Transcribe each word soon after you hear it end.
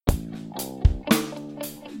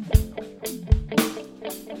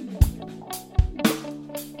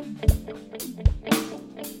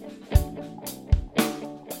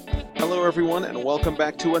Hello, everyone, and welcome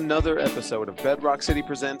back to another episode of Bedrock City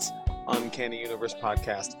Presents Uncanny Universe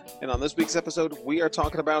Podcast. And on this week's episode, we are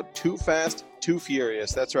talking about Too Fast, Too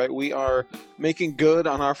Furious. That's right, we are making good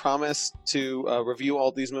on our promise to review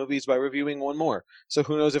all these movies by reviewing one more. So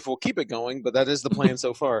who knows if we'll keep it going, but that is the plan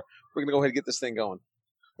so far. We're going to go ahead and get this thing going.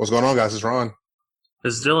 What's going on, guys? It's Ron.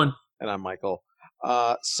 This is Dylan. And I'm Michael.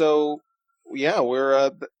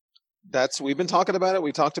 We've been talking about it.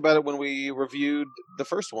 We talked about it when we reviewed the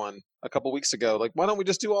first one a couple weeks ago. Like, why don't we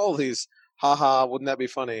just do all of these? Haha, wouldn't that be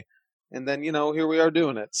funny? And then, here we are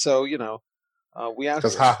doing it. So, we out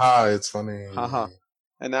because here. haha, it's funny. Haha.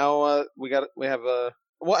 And now I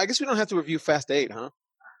guess we don't have to review Fast 8, huh?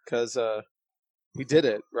 Because we did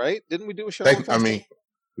it, right? Didn't we do a show on Fast 8?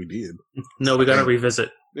 We did. No, we got to revisit.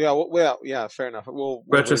 Yeah, fair enough. We'll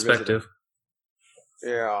retrospective.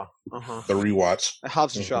 Yeah. The rewatch.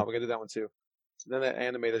 Hobbs and Shaw. We got to do that one too. Then that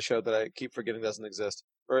animated show that I keep forgetting doesn't exist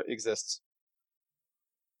or exists.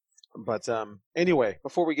 But anyway,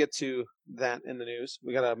 before we get to that in the news,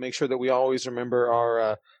 we got to make sure that we always remember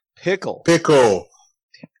our pickle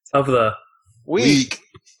of the week.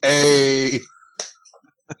 Hey,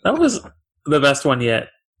 that was the best one yet,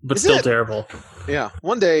 but still terrible. Yeah,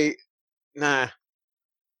 one day, nah.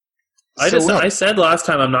 I said last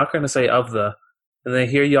time I'm not going to say of the, and then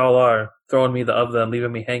here y'all are throwing me the of the and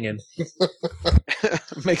leaving me hanging.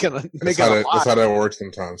 That's how that works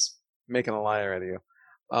sometimes. Making a liar out of you.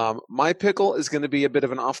 My pickle is going to be a bit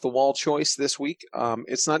of an off-the-wall choice this week.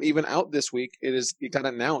 It's not even out this week. It got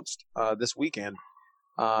announced this weekend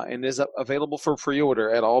and is available for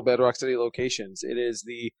pre-order at all Bedrock City locations. It is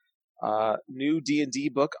the new D&D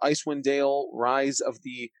book, Icewind Dale: Rise of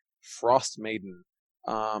the Frost Maiden.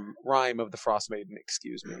 Rime of the Frost Maiden,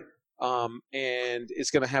 excuse me. And it's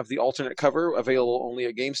going to have the alternate cover available only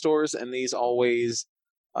at game stores, and these always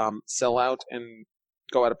sell out and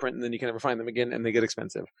go out of print, and then you can never find them again, and they get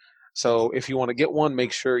expensive. So if you want to get one,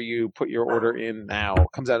 make sure you put your order in now.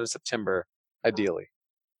 It comes out in September, ideally,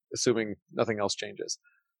 assuming nothing else changes.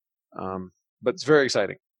 But it's very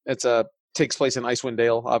exciting. It takes place in Icewind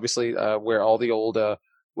Dale, obviously, where all the old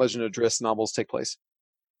Legend of Driss novels take place.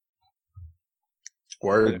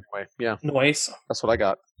 Word. Anyway, yeah. Nice. That's what I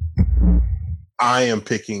got. I am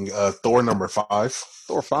picking Thor number 5.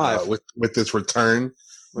 Thor 5. With its return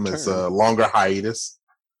from its longer hiatus.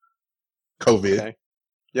 COVID. Okay.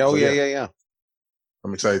 Yeah.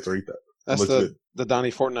 I'm excited to read that. That's the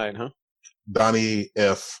Donnie Fortnite, huh? Donnie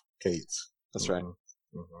F. Cates. That's right.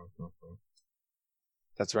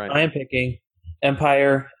 That's right. I am picking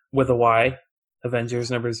Empire with a Y, Avengers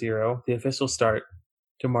number 0, the official start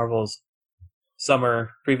to Marvel's summer,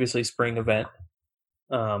 previously spring event,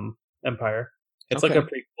 Empire. It's like a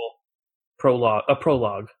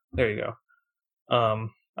prologue. There you go.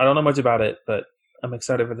 I don't know much about it, but I'm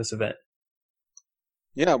excited for this event.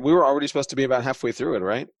 Yeah, we were already supposed to be about halfway through it,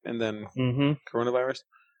 right? And then coronavirus.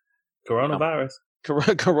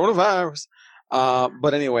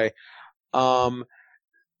 But anyway, I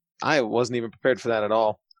wasn't even prepared for that at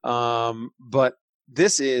all. But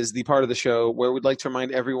this is the part of the show where we'd like to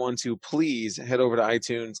remind everyone to please head over to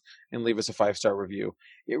iTunes and leave us a 5-star review.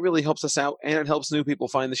 It really helps us out, and it helps new people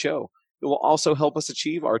find the show. It will also help us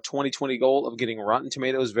achieve our 2020 goal of getting Rotten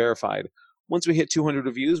Tomatoes verified. Once we hit 200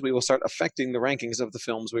 reviews, we will start affecting the rankings of the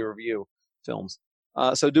films we review.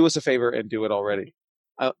 So do us a favor and do it already.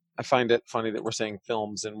 I find it funny that we're saying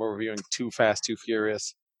films and we're reviewing Too Fast, Too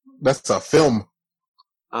Furious. That's a film.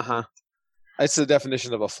 Uh-huh. It's the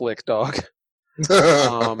definition of a flick, dog.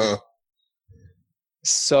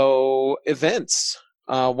 So events.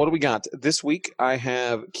 What do we got this week? I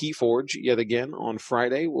have Keyforge yet again on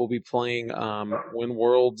Friday. We'll be playing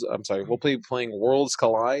we'll be playing Worlds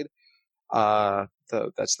Collide. That's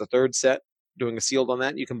the third set. Doing a sealed on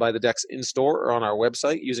that. You can buy the decks in store or on our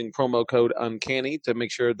website using promo code Uncanny to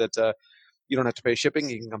make sure that you don't have to pay shipping.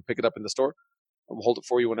 You can come pick it up in the store. We'll hold it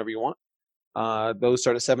for you whenever you want. Those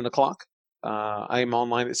start at 7:00. I am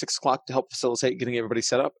online at 6:00 to help facilitate getting everybody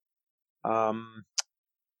set up.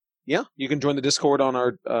 You can join the Discord on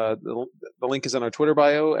our the link is on our Twitter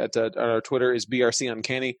bio. Our Twitter is BRC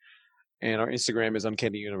Uncanny, and our Instagram is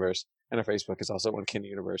Uncanny Universe, and our Facebook is also Uncanny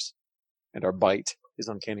Universe, and our Byte is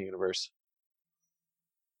Uncanny Universe.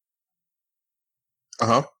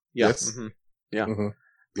 Yeah. Yes. Mm-hmm. Yeah. Mm-hmm.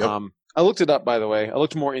 Yep. I looked it up, by the way. I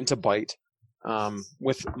looked more into Byte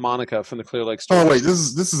with Monica from the Clear Lake store. Oh wait,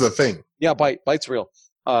 this is a thing. Yeah, Byte's real.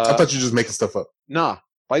 I thought you were just making stuff up. Nah,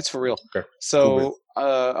 Byte's for real. Okay. So Cool.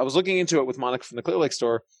 I was looking into it with Monica from the Clear Lake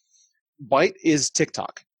store. Byte is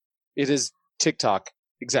TikTok. It is TikTok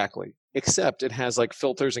Exactly. Except it has like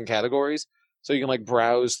filters and categories, so you can like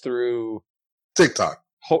browse through TikTok.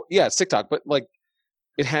 Yeah, it's TikTok, but like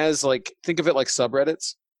it has like think of it like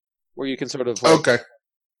subreddits where you can sort of like Okay.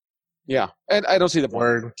 Yeah, and I don't see the point.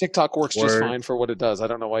 Word. TikTok works just Word. fine for what it does. I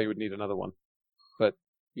don't know why you would need another one, but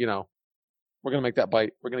you know, we're gonna make that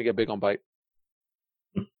bite. We're gonna get big on bite.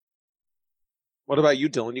 What about you,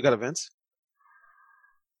 Dylan? You got events?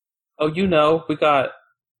 Oh, you know, we got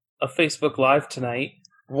a Facebook Live tonight.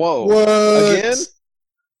 Whoa! What? Again?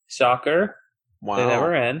 Shocker. Wow! They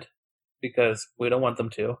never end because we don't want them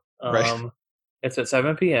to. Right. It's at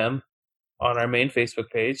 7 p.m. on our main Facebook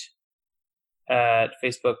page at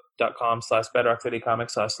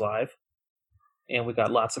facebook.com/bedrock30comics/live. And we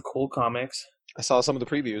got lots of cool comics. I saw some of the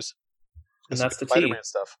previews. And that's the Spider-Man tea.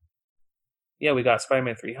 stuff. Yeah, we got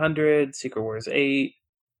Spider-Man 300, Secret Wars 8,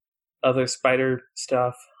 other Spider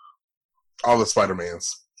stuff. All the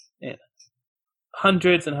Spider-Mans. Yeah.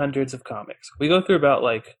 Hundreds and hundreds of comics. We go through about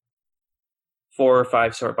like 4 or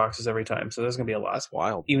 5 short boxes every time, so there's going to be a lot. That's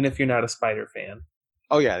wild. Even if you're not a Spider fan.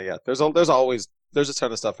 Oh yeah. There's always a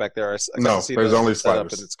ton of stuff back there. I got to see there's only setup,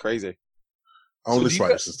 spiders. and it's crazy. Only So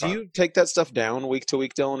spiders this do time. you take that stuff down week to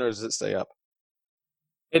week, Dylan, or does it stay up?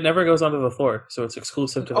 It never goes onto the floor, so it's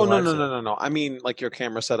exclusive to the Oh no live no show. no no no! I mean like your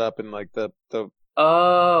camera setup and like the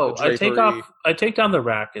Oh, the I take down the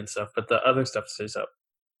rack and stuff, but the other stuff stays up.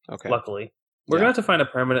 okay, Luckily, we're Yeah. gonna have to find a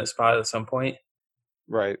permanent spot at some point.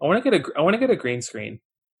 right. I want to get a green screen,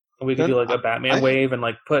 and we can Then do like a Batman I- wave and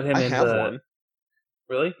like put him I in have the. one.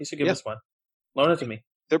 Really, you should give Yeah. us one. Loan it to me.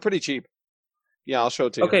 They're pretty cheap. Yeah, I'll show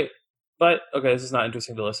it to you. Okay, this is not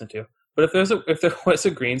interesting to listen to. But if there was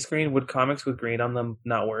a green screen, would comics with green on them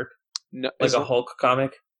not work? No, Like a Hulk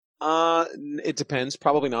comic? it depends.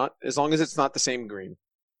 Probably not, as long as it's not the same green.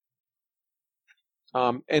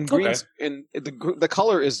 And green Okay. and the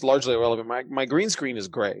color is largely irrelevant. My green screen is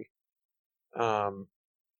gray. Oh,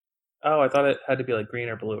 I thought it had to be like green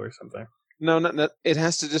or blue or something. No, not it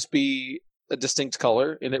has to just be a distinct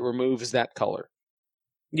color, and it removes that color.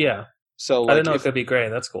 Yeah, So I like didn't know if- it could be gray.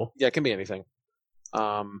 That's cool. yeah, it can be anything.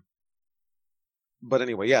 But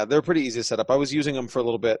anyway, yeah, they're pretty easy to set up. I was using them for a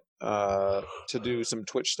little bit to do some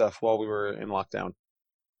Twitch stuff while we were in lockdown.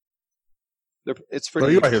 It's Bro,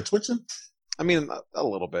 pretty. you out here twitching? I mean, a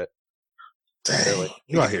little bit. Dang, Really.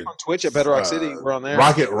 you out here. On Twitch at Bedrock City. We're on there.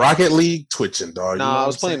 Rocket League twitching, dog. No, You know I what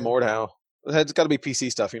was I'm playing saying? Mordhau. It's got to be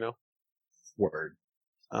PC stuff, you know. Word.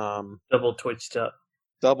 Double twitched up.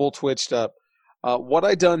 Double twitched up. What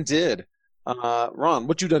I done did, Ron.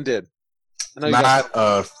 What you done did? I know you Not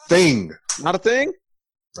a thing. not a thing.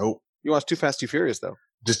 Nope. You watched Too Fast, Too Furious, though.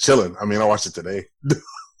 Just chilling. I mean, I watched it today.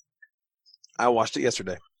 I watched it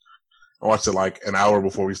yesterday. I watched it like an hour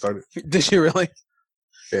before we started. Did you really?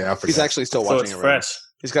 Yeah, I forgot. He's actually still So watching it's it right now. fresh.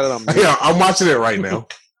 He's got it on mute. Yeah, I'm watching it right now.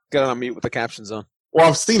 Got it on mute with the captions on. Well,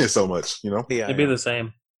 I've seen it so much, you know. Yeah. It'd be the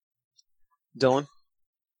same. Dylan,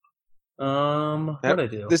 What'd I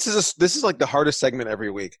do? this is like the hardest segment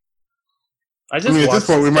every week. I I just mean, at watched this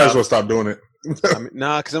point, we might as stuff. well stop doing it. I mean,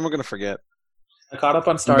 nah, because then we're gonna forget. I caught up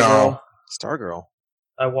on Stargirl. No. Stargirl.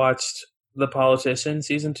 I watched The Politician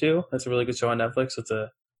season 2. That's a really good show on Netflix. It's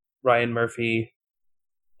a Ryan Murphy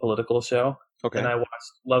political show. Okay. And I watched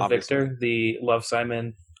Love Obviously. Victor, the Love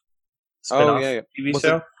Simon Oh, spinoff yeah. TV Was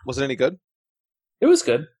show. Was it any good? It was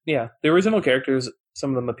good. Yeah, the original characters,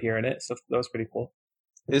 some of them appear in it, so that was pretty cool.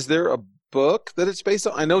 Is there a book that it's based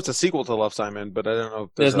on? I know it's a sequel to Love, Simon, but I don't know. If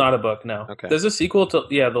There's not a book, no. Okay. There's a sequel to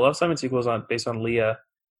the Love Simon sequel is based on Leah,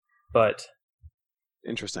 but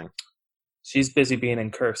Interesting. she's busy being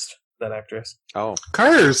in Cursed, that actress. Oh,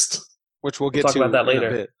 Cursed. which we'll get talk to about that in a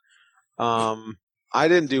later. bit. I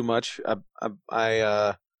didn't do much.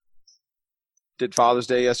 I did Father's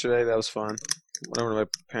Day yesterday. That was fun. Went over to my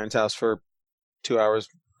parents' house for 2 hours.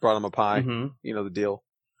 Brought them a pie. hmm You know the deal.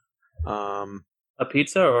 A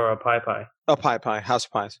pizza or a pie pie? A pie, house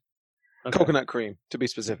of pies, Okay. coconut cream to be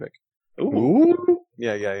specific. Ooh. Ooh.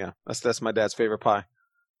 Yeah. That's my dad's favorite pie.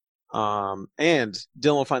 And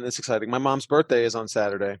Dylan will find this exciting. My mom's birthday is on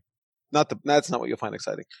Saturday. That's not what you'll find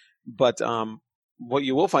exciting, but what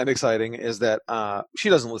you will find exciting is that she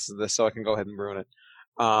doesn't listen to this, so I can go ahead and ruin it.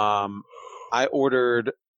 I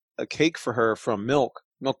ordered a cake for her from Milk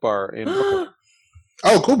Bar in Brooklyn.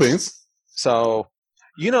 Oh, cool beans. So,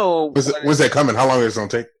 you know, When's that coming? How long is it going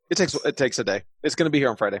to take? it takes a day. It's going to be here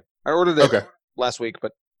on Friday. I ordered it Okay. last week,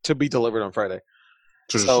 but to be delivered on Friday.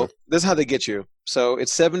 True, So true. this is how they get you. So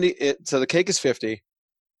it's 70. So the cake is 50,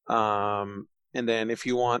 and then if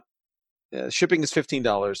you want shipping is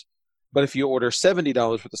 $15. But if you order $70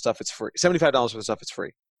 worth of stuff, it's free. $75 worth of stuff, it's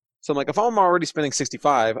free. So I'm like, if I'm already spending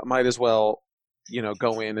 $65, I might as well,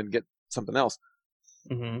 go in and get something else.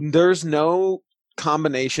 Mm-hmm. There's no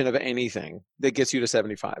combination of anything that gets you to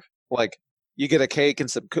 75. Like you get a cake and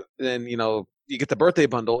some, and you get the birthday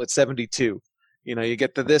bundle. It's 72. You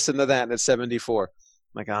get the this and the that, and it's 74. I'm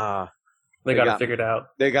like they got it figured out.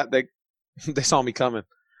 They saw me coming.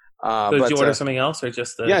 So did you order something else or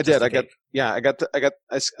just the? Yeah, I did.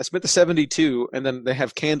 I spent the 72, and then they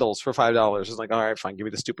have candles for $5. It's like, all right, fine, give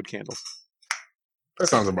me the stupid candles. That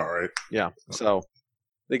sounds about right. Yeah, so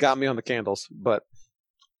they got me on the candles, but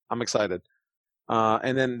I'm excited.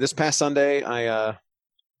 And then this past Sunday, I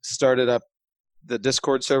started up the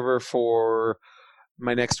Discord server for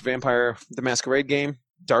my next Vampire the Masquerade game,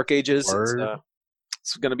 Dark Ages.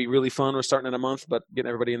 It's going to be really fun. We're starting in a month, but getting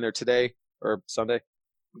everybody in there today or Sunday.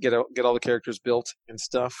 Get all the characters built and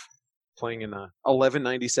stuff. Playing in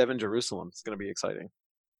 1197 Jerusalem. It's going to be exciting.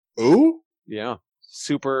 Ooh, yeah,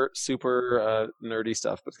 super nerdy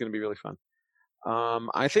stuff, but it's going to be really fun.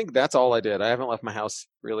 I think that's all I did. I haven't left my house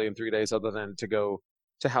really in 3 days, other than to go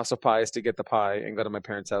to House of Pies to get the pie and go to my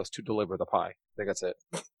parents' house to deliver the pie. I think that's it.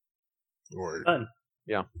 Fun.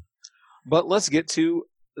 Yeah, but let's get to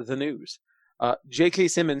the news. J.K.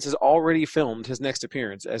 Simmons has already filmed his next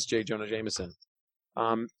appearance as J. Jonah Jameson.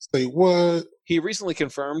 Say what? He recently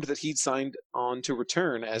confirmed that he'd signed on to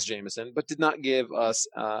return as Jameson, but did not give us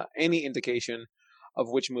any indication of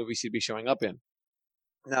which movies he'd be showing up in.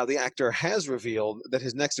 Now, the actor has revealed that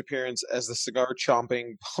his next appearance as the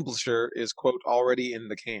cigar-chomping publisher is, quote, already in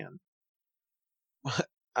the can.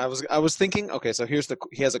 I was thinking, okay, so he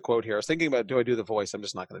has a quote here. I was thinking about, do I do the voice? I'm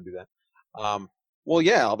just not going to do that. Well,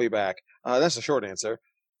 yeah, I'll be back. That's a short answer.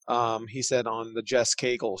 He said on the Jess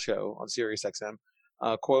Cagle show on SiriusXM,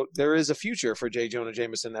 quote, there is a future for J. Jonah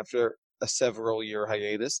Jameson after a several-year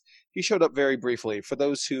hiatus. He showed up very briefly for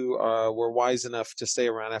those who were wise enough to stay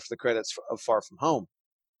around after the credits of Far From Home.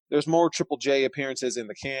 There's more Triple J appearances in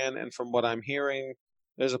the can, and from what I'm hearing,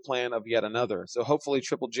 there's a plan of yet another. So hopefully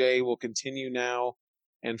Triple J will continue now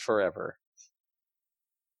and forever.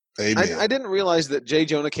 I didn't realize that J.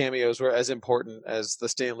 Jonah cameos were as important as the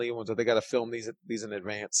Stan Lee ones, that they got to film these in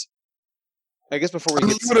advance. I guess before we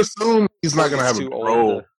you would assume he's not going to have a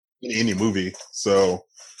role in any movie. So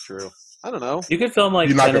true. I don't know. You could film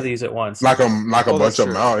like 10 of these at once. Knock a bunch of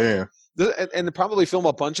them out, yeah. And probably film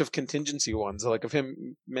a bunch of contingency ones, like of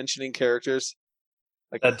him mentioning characters.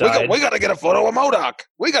 Like we got to get a photo of MODOK.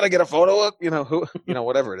 We got to get a photo of who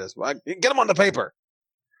whatever it is. Get them on the paper.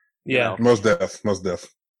 Yeah, most deaf.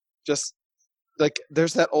 Just like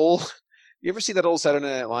there's that old. You ever see that old Saturday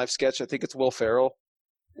Night Live sketch? I think it's Will Ferrell,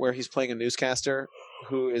 where he's playing a newscaster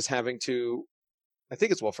who is having to. I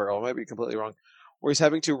think it's Will Ferrell. I might be completely wrong. Where he's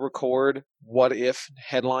having to record what if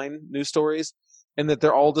headline news stories, and that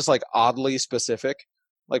they're all just like oddly specific.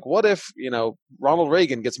 Like, what if Ronald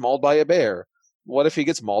Reagan gets mauled by a bear? What if he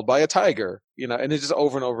gets mauled by a tiger? And it's just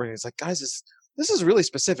over and over. And he's like, guys, this is really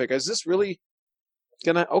specific. Is this really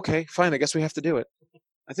gonna? Okay, fine. I guess we have to do it.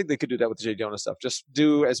 I think they could do that with the J. Jonah stuff. Just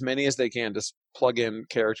do as many as they can. Just plug in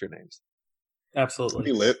character names. Absolutely.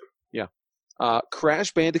 Pretty lit. Yeah.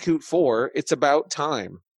 Crash Bandicoot 4, It's About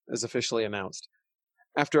Time, is officially announced.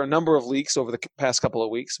 After a number of leaks over the past couple of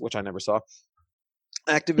weeks, which I never saw,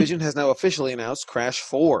 Activision has now officially announced Crash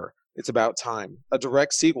 4, It's About Time, a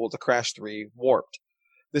direct sequel to Crash 3, Warped.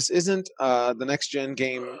 This isn't the next-gen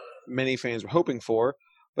game many fans were hoping for,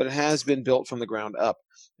 but it has been built from the ground up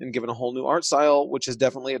and given a whole new art style, which is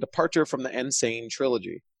definitely a departure from the Insane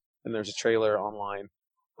trilogy. And there's a trailer online.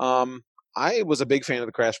 I was a big fan of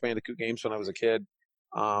the Crash Bandicoot games when I was a kid.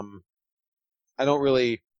 I don't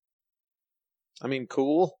really...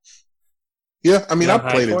 cool. Yeah, I've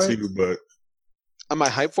played it too, but... Am I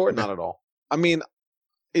hyped for it? Not at all.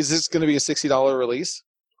 Is this going to be a $60 release?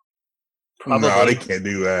 Probably. No, they can't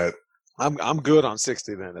do that. I'm good on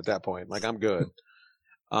 60 then at that point. Like, I'm good.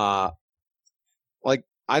 I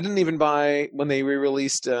didn't even buy when they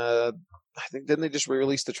re-released. I think didn't they just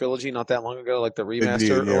re-release the trilogy not that long ago, like the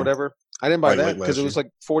remaster or whatever? I didn't buy that because it was like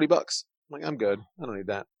 $40. I'm like, I'm good. I don't need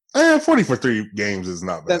that. 40 for 3 games is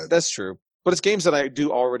not bad. That's true, but it's games that I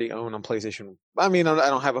do already own on PlayStation. I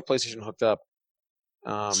don't have a PlayStation hooked up.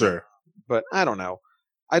 Sure, but I don't know.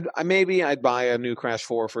 I'd buy a new Crash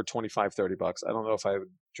 4 for $25-$30. I don't know if I would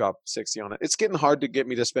drop 60 on it. It's getting hard to get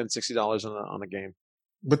me to spend $60 on a game.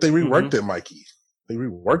 But they reworked it, Mikey. They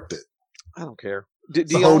reworked it. I don't care.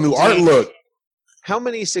 It's a whole new art look. How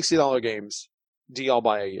many $60 games do y'all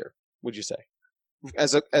buy a year, would you say?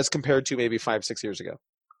 As compared to maybe 5-6 years ago?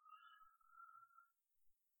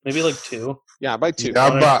 Maybe like 2. Yeah, I buy 2. Yeah,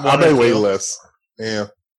 I buy way less. Yeah.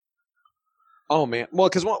 Oh, man. Well,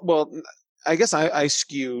 I guess I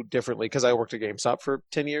skew differently because I worked at GameStop for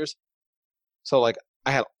 10 years. So, I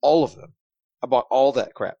had all of them. I bought all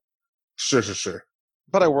that crap. Sure.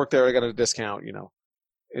 But I worked there. I got a discount.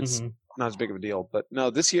 It's Mm-hmm. not as big of a deal. But no,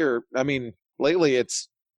 this year, I mean, lately it's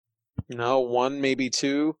one, maybe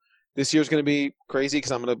two. This year's going to be crazy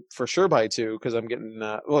because I'm going to for sure buy two because I'm getting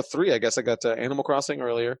three. I guess I got Animal Crossing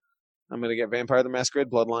earlier. I'm going to get Vampire the Masquerade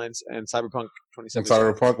Bloodlines and Cyberpunk 2077.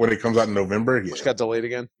 And Cyberpunk when it comes out in November, which got delayed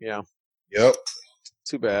again. Yeah. Yep.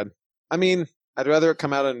 Too bad. I mean, I'd rather it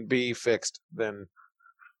come out and be fixed than.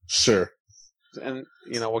 Sure. And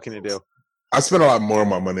what can you do? I spend a lot more of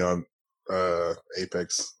my money on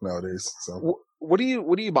Apex nowadays. So what do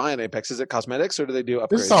you buy in Apex? Is it cosmetics or do they do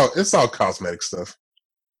upgrades? It's all cosmetic stuff.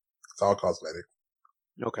 It's all cosmetic.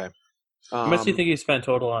 Okay. How much do you think you spent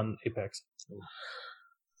total on Apex?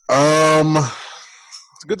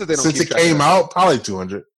 It's good that they don't. Since it came out, probably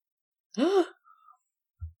 200.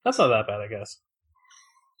 That's not that bad, I guess.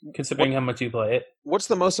 Considering how much you play it. What's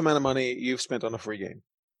the most amount of money you've spent on a free game?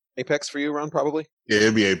 Apex for you, Ron, probably? Yeah,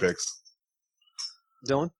 it'd be Apex.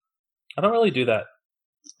 Dylan? I don't really do that.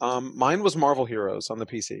 Mine was Marvel Heroes on the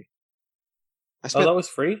PC. That was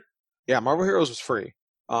free? Yeah, Marvel Heroes was free.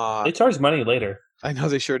 They charged money later. I know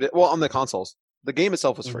they sure did. Well, on the consoles. The game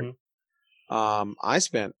itself was free. I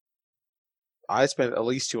spent at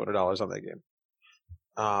least $200 on that game.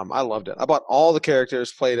 I loved it. I bought all the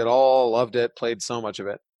characters, played it all, loved it, played so much of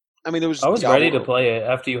it. I mean, it was. I was ready to play it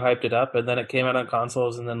after you hyped it up, and then it came out on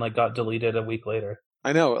consoles, and then got deleted a week later.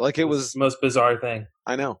 I know, it was the most bizarre thing.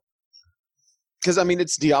 I know, because I mean,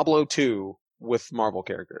 it's Diablo 2 with Marvel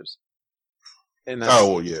characters. And yeah,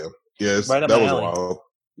 right that was wild.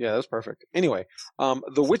 Yeah, that was perfect. Anyway,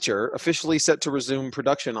 The Witcher officially set to resume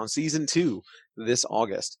production on season 2 this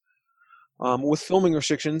August, with filming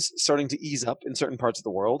restrictions starting to ease up in certain parts of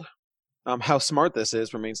the world. How smart this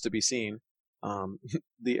is remains to be seen.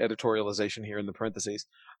 The editorialization here in the parentheses.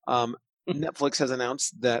 Netflix has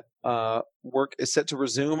announced that work is set to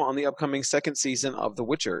resume on the upcoming second season of The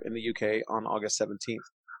Witcher in the UK on August 17th.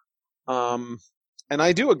 And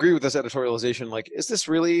I do agree with this editorialization. Like, is this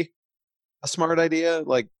really a smart idea?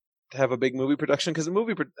 Like, to have a big movie production? Because a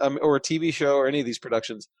movie or a TV show or any of these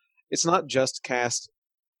productions, it's not just cast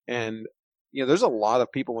and there's a lot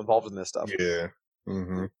of people involved in this stuff. Yeah.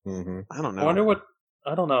 Mm-hmm. I don't know.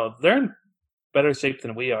 I don't know. They're in better shape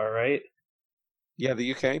than we are, right? Yeah,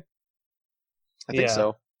 the UK. I think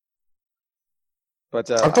so. But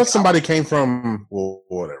I thought somebody came from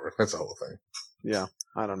whatever. That's the whole thing. Yeah,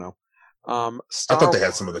 I don't know. I thought they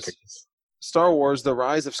had some of the cases. Star Wars: The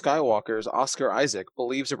Rise of Skywalker's Oscar Isaac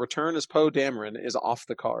believes a return as Poe Dameron is off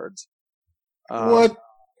the cards. What?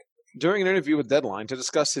 During an interview with Deadline to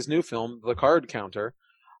discuss his new film, The Card Counter,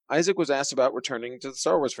 Isaac was asked about returning to the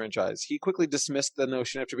Star Wars franchise. He quickly dismissed the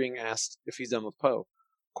notion after being asked if he's done with Poe.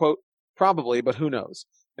 Quote, "Probably, but who knows?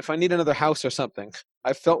 If I need another house or something.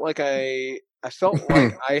 I felt like I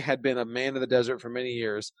had been a man of the desert for many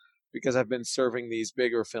years because I've been serving these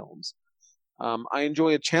bigger films. I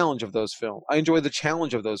enjoy the challenge of those films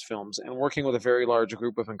and working with a very large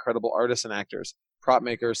group of incredible artists and actors, prop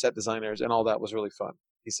makers, set designers, and all that was really fun,"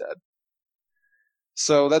 he said.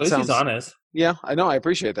 So that sounds honest. Yeah, I know. I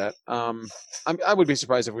appreciate that. I would be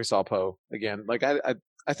surprised if we saw Poe again. Like I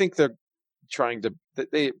think they're trying to.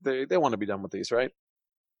 They want to be done with these, right?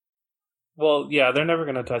 Well, yeah, they're never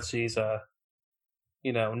going to touch these,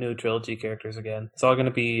 new trilogy characters again. It's all going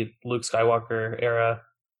to be Luke Skywalker era.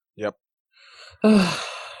 Yep.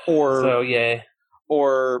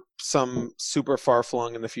 Or some super far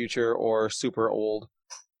flung in the future, or super old.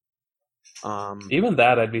 Even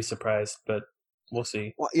that, I'd be surprised, but we'll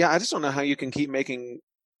see. Well, yeah, I just don't know how you can keep making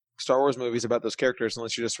Star Wars movies about those characters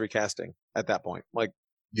unless you're just recasting at that point. Like,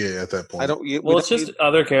 yeah, at that point. It's just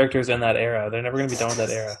other characters in that era. They're never going to be done with that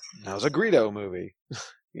era. That was a Greedo movie,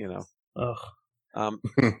 Ugh.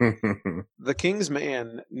 The King's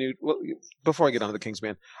Man. Before I get on to the King's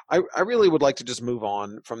Man, I really would like to just move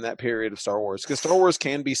on from that period of Star Wars because Star Wars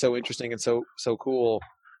can be so interesting and so cool.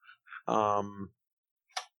 But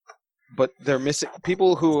they're missing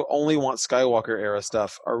people who only want Skywalker era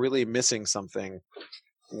stuff are really missing something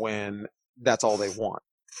when that's all they want.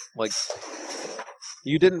 Like,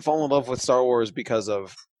 you didn't fall in love with Star Wars because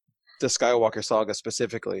of the Skywalker saga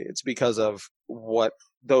specifically. It's because of what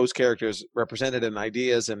those characters represented and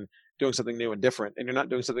ideas and doing something new and different. And you're not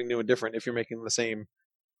doing something new and different if you're making the same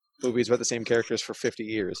movies about the same characters for 50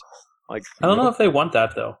 years. Like, I don't know if they want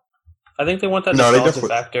that though. I think they want that nostalgia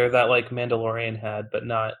factor that like Mandalorian had, but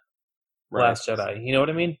not Last Jedi. You know what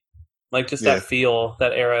I mean? Like just that feel,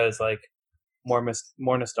 that era is like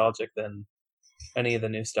more nostalgic than any of the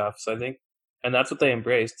new stuff. So I think, and that's what they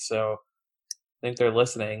embraced. So I think they're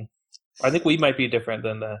listening. I think we might be different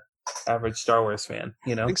than the average Star Wars fan,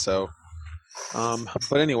 I think so.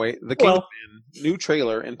 But anyway, The Kingsman new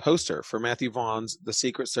trailer and poster for Matthew Vaughn's The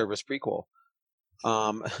Secret Service prequel.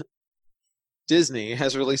 Disney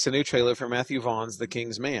has released a new trailer for Matthew Vaughn's The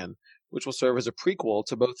King's Man, which will serve as a prequel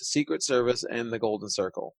to both the Secret Service and the Golden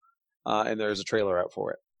Circle. And there's a trailer out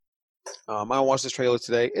for it. I watched this trailer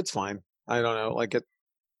today. It's fine. I don't know, like it.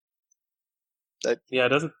 Yeah, it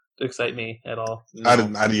doesn't excite me at all. No.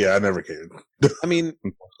 I never cared. I mean,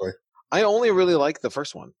 I only really like the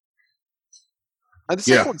first one. The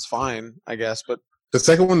second one's fine, I guess, but the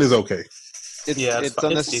second one is okay. It's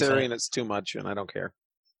unnecessary and it's too much, and I don't care.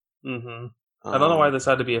 Mm-hmm. I don't know why this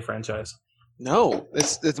had to be a franchise. No,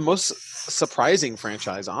 it's the most surprising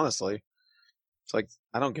franchise, honestly. It's like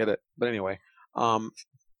I don't get it, but anyway,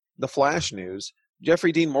 the Flash news: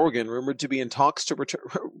 Jeffrey Dean Morgan rumored to be in talks to return.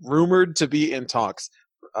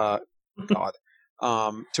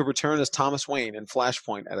 To return as Thomas Wayne in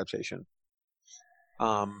Flashpoint adaptation.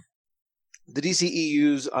 The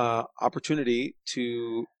DCEU's opportunity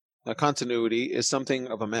to continuity is something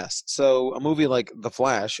of a mess. So a movie like The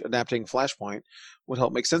Flash adapting Flashpoint would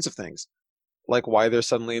help make sense of things, like why there's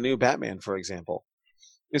suddenly a new Batman, for example.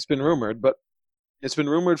 It's been rumored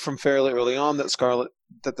from fairly early on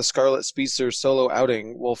that the Scarlet Speedster's solo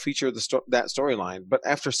outing will feature that storyline. But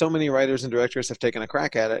after so many writers and directors have taken a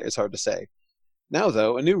crack at it, it's hard to say. Now,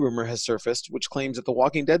 though, a new rumor has surfaced which claims that The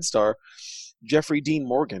Walking Dead star Jeffrey Dean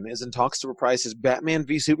Morgan is in talks to reprise his Batman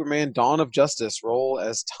v Superman Dawn of Justice role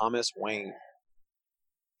as Thomas Wayne.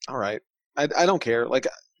 All right. I don't care. Like,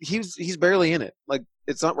 he's barely in it. Like,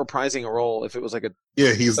 it's not reprising a role if it was like a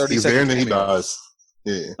he's there and then he dies.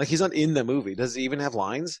 Yeah. Like, he's not in the movie. Does he even have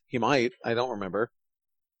lines? He might. I don't remember.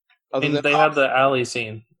 They had the alley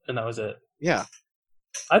scene, and that was it. Yeah.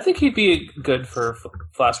 I think he'd be good for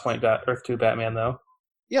Flashpoint Earth 2 Batman, though.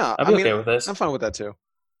 Yeah. I'd be okay with this. I'm fine with that, too.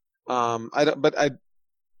 I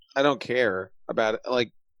don't care about it.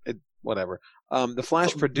 Like, whatever. The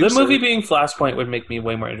Flash producer. The movie being Flashpoint would make me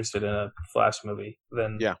way more interested in a Flash movie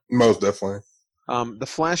than. Yeah, most definitely. The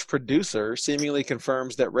Flash producer seemingly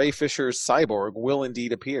confirms that Ray Fisher's Cyborg will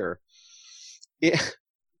indeed appear.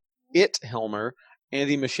 Helmer,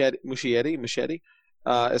 Andy Muschietti,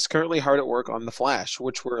 is currently hard at work on The Flash,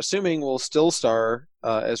 which we're assuming will still star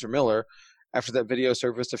Ezra Miller after that video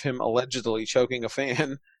surfaced of him allegedly choking a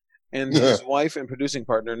fan, and his wife and producing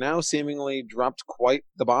partner now seemingly dropped quite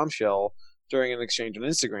the bombshell during an exchange on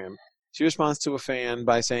Instagram. She responds to a fan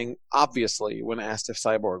by saying, obviously, when asked if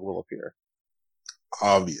Cyborg will appear.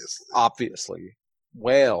 Obviously.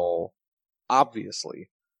 Well, obviously.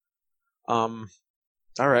 All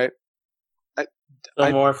right.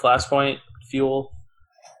 More Flashpoint fuel.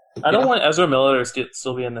 I don't want Ezra Miller to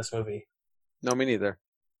still be in this movie. No, me neither.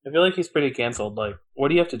 I feel like he's pretty canceled. Like, what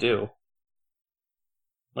do you have to do?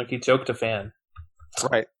 Like, he choked a fan.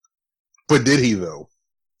 Right. But did he, though?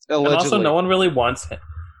 Allegedly. And also, no one really wants him.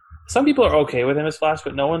 Some people are okay with him as Flash,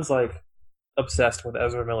 but no one's, like, obsessed with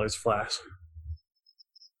Ezra Miller's Flash.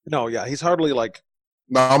 No, yeah, he's hardly, like...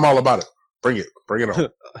 No, I'm all about it. Bring it on.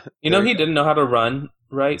 He didn't know how to run,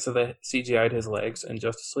 right? So they CGI'd his legs in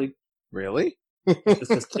Justice League. Really?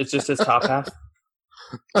 It's just his top half.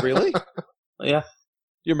 Really? Yeah.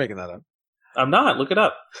 You're making that up. I'm not. Look it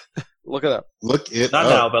up. Look it up. Not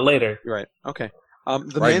now, but later. You're right. Okay.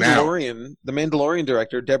 The Mandalorian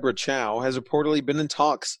director, Deborah Chow, has reportedly been in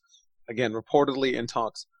talks. Again, reportedly in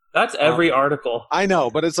talks. That's every article. I know,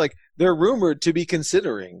 but it's like they're rumored to be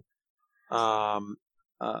considering. Reportedly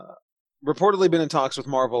been in talks with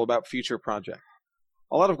Marvel about future projects.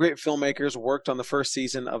 A lot of great filmmakers worked on the first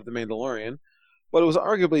season of The Mandalorian, but it was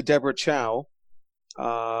arguably Deborah Chow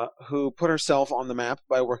who put herself on the map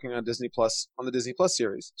by working on Disney Plus on the Disney Plus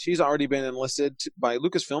series. She's already been enlisted by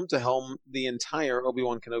Lucasfilm to helm the entire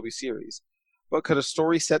Obi-Wan Kenobi series. But could a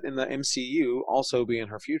story set in the MCU also be in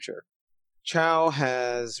her future? Chow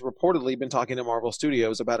has reportedly been talking to Marvel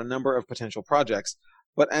Studios about a number of potential projects,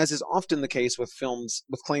 but as is often the case with films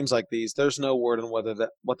with claims like these, there's no word on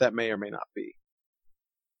what that may or may not be.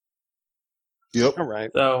 Yep. All right.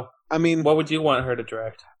 So, I mean, what would you want her to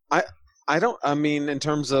direct? I mean, in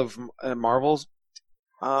terms of Marvel's,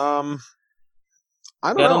 I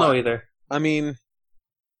don't know either. I mean,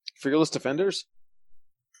 Fearless Defenders?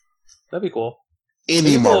 That'd be cool.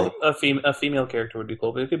 Any Marvel. A female character would be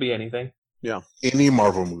cool, but it could be anything. Yeah. Any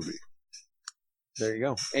Marvel movie. There you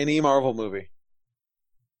go. Any Marvel movie.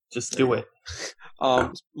 Just do it.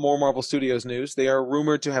 More Marvel Studios news. They are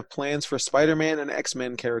rumored to have plans for Spider-Man and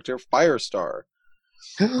X-Men character Firestar.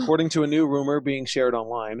 According to a new rumor being shared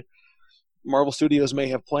online, Marvel Studios may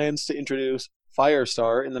have plans to introduce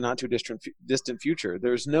Firestar in the not-too-distant future.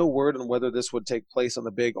 There's no word on whether this would take place on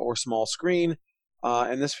the big or small screen.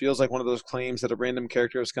 And this feels like one of those claims that a random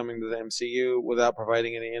character is coming to the MCU without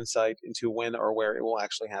providing any insight into when or where it will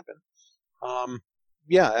actually happen.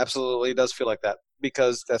 Yeah, absolutely, it does feel like that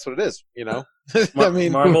because that's what it is. I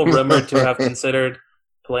mean, Marvel rumored to have considered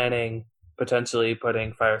planning potentially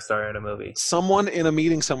putting Firestar in a movie. Someone in a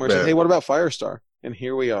meeting somewhere said, "Hey, what about Firestar?" And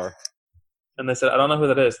here we are. And they said, "I don't know who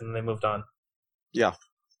that is," and they moved on. Yeah,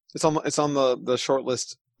 it's on the short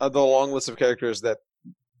list, the long list of characters that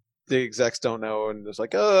the execs don't know, and it's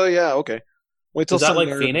like, oh yeah, okay. Wait till is that like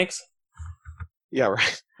nerd... Phoenix? Yeah,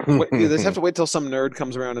 right. They just have to wait till some nerd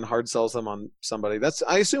comes around and hard sells them on somebody.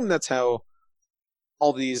 I assume that's how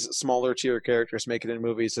all these smaller tier characters make it in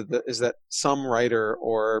movies. Is that some writer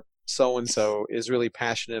or so and so is really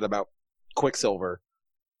passionate about Quicksilver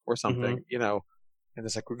or something, and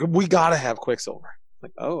it's like we gotta have Quicksilver.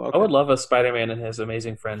 Like, oh, okay. I would love a Spider-Man and his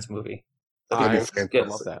Amazing Friends movie. I love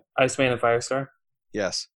that. Iceman and Firestar.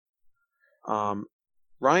 Yes.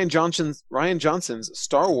 Ryan Johnson's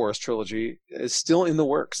Star Wars trilogy is still in the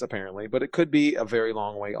works, apparently, but it could be a very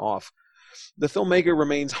long way off. The filmmaker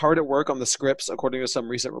remains hard at work on the scripts, according to some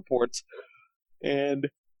recent reports, and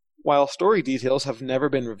while story details have never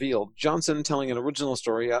been revealed, Johnson telling an original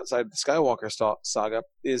story outside the Skywalker saga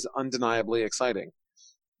is undeniably exciting.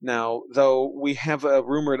 Now, though, we have a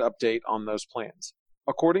rumored update on those plans.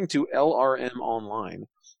 According to LRM Online,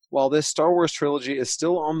 while this Star Wars trilogy is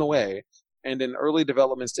still on the way and in early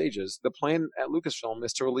development stages, the plan at Lucasfilm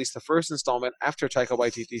is to release the first installment after Taika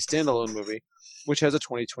Waititi's standalone movie, which has a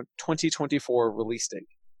 2024 release date.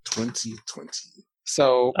 2020.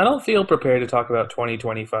 So I don't feel prepared to talk about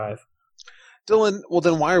 2025. Dylan, well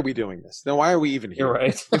then why are we doing this? Then why are we even here? You're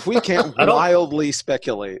right. If we can't wildly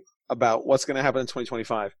speculate about what's going to happen in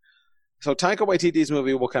 2025. So Taika Waititi's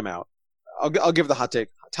movie will come out. I'll give the hot take.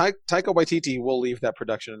 Taika Waititi will leave that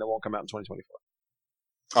production and it won't come out in 2024.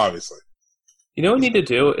 Obviously. You know what we need to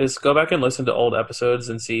do is go back and listen to old episodes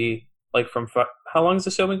and see, like, how long has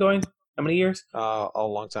the show been going? How many years? A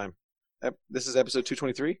long time. This is episode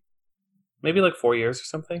 223? Maybe like 4 years or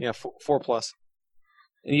something? Yeah, 4 plus.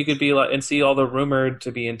 And you could be like, and see all the rumored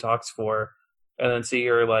to be in talks for, and then see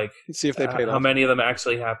see if they paid off. How many of them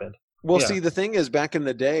actually happened. Well, see, the thing is, back in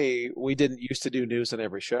the day, we didn't used to do news on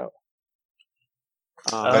every show.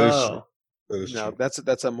 That is true. No,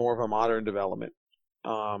 that's a more of a modern development.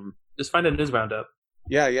 Just find a news roundup.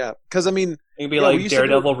 Yeah. Because, I mean... It could be like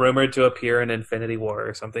Daredevil rumored to appear in Infinity War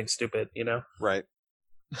or something stupid, Right.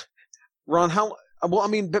 Ron, well, I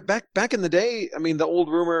mean, back in the day, I mean, the old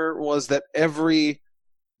rumor was that every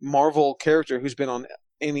Marvel character who's been on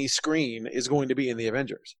any screen is going to be in the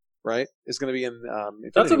Avengers, right? Is going to be in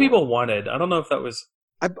Infinity That's what War. people wanted. I don't know if that was...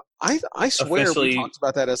 I swear we talked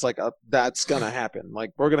about that as like that's gonna happen.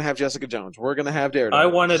 Like we're gonna have Jessica Jones, we're gonna have Daredevil. I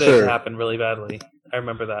wanted it to happen really badly. I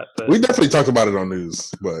remember that. But... We definitely talked about it on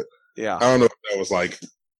news, but yeah, I don't know if that was like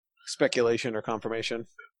speculation or confirmation,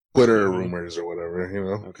 Twitter rumors or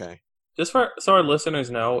whatever. Okay. Just so our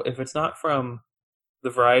listeners know, if it's not from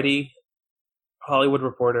the Variety, Hollywood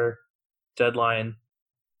Reporter, Deadline,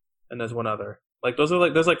 and there's one other. Like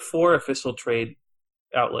there's like 4 official trade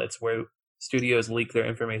outlets where studios leak their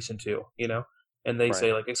information to, and they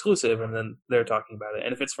say like exclusive, and then they're talking about it.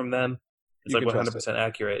 And if it's from them, it's like 100%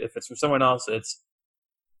 accurate. If it's from someone else, it's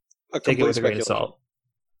take it with a grain of salt.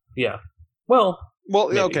 Yeah. Well,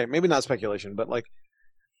 maybe. Okay, maybe not speculation, but like,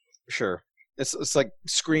 sure, it's like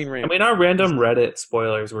Screen Rant. I mean, our random Reddit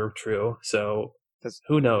spoilers were true, so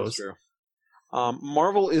who knows? That's true.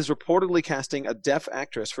 Marvel is reportedly casting a deaf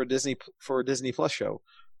actress for a Disney Plus show.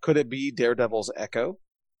 Could it be Daredevil's Echo?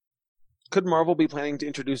 Could Marvel be planning to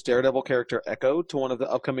introduce Daredevil character Echo to one of the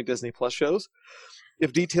upcoming Disney Plus shows?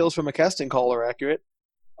 If details from a casting call are accurate,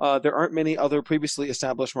 there aren't many other previously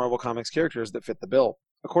established Marvel Comics characters that fit the bill.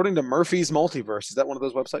 According to Murphy's Multiverse, is that one of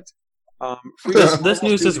those websites? This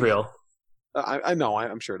news is real. I know,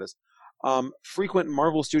 I'm sure it is. Frequent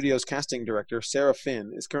Marvel Studios casting director Sarah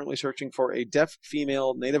Finn is currently searching for a deaf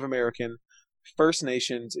female Native American, First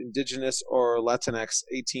Nations, Indigenous, or Latinx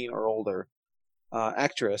 18 or older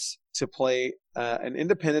actress to play an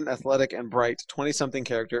independent, athletic, and bright 20-something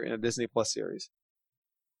character in a Disney Plus series.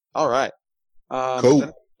 All right.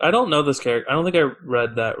 Cool. I don't know this character. I don't think I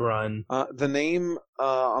read that run. The name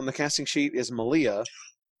on the casting sheet is Malia,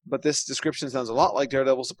 but this description sounds a lot like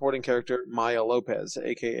Daredevil's supporting character Maya Lopez,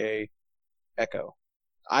 a.k.a. Echo.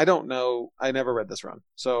 I don't know. I never read this run,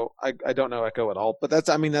 so I don't know Echo at all. But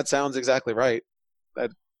that sounds exactly right. I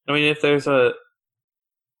mean, if there's a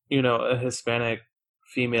Hispanic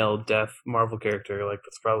female deaf Marvel character, like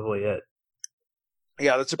that's probably it.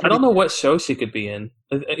 Yeah, that's I don't know what show she could be in.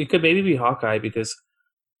 It could maybe be Hawkeye because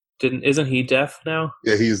isn't he deaf now?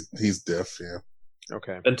 Yeah, he's deaf. Yeah.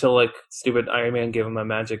 Okay. Until like stupid Iron Man gave him a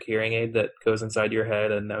magic hearing aid that goes inside your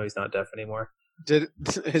head, and now he's not deaf anymore.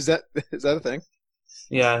 Is that a thing?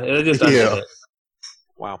 Yeah, it just undid it.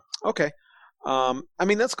 Wow. Okay. I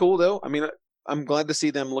mean, that's cool though. I mean, I'm glad to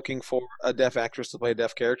see them looking for a deaf actress to play a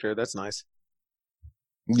deaf character. That's nice.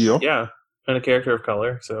 Yeah, and a character of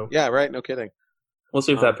color. So yeah, right. No kidding. We'll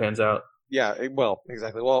see if that pans out. Yeah. Well,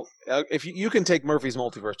 exactly. Well, if you can take Murphy's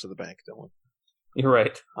Multiverse to the bank, Dylan. You're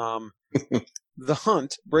right. The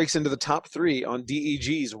Hunt breaks into the top 3 on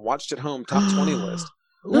DEG's Watched at Home Top 20 list.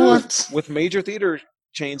 What? With major theater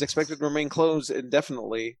chains expected to remain closed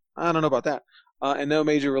indefinitely. I don't know about that. And no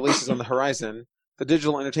major releases on the horizon. The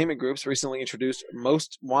Digital Entertainment Group's recently introduced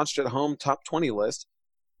Most Watched at Home Top 20 list,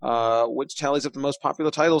 which tallies up the most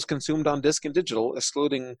popular titles consumed on disc and digital,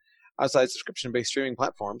 excluding outside subscription-based streaming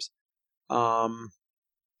platforms.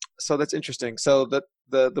 So that's interesting. So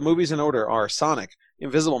the movies in order are Sonic,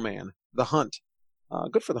 Invisible Man, The Hunt.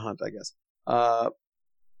 Good for The Hunt, I guess.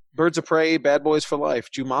 Birds of Prey, Bad Boys for Life,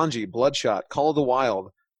 Jumanji, Bloodshot, Call of the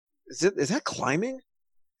Wild. Is that climbing?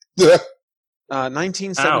 Yeah.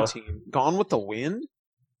 1917, Ow. Gone with the Wind?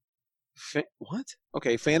 What?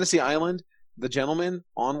 Okay, Fantasy Island, The Gentleman,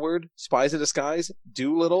 Onward, Spies in Disguise,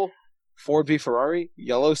 Doolittle, Ford v Ferrari,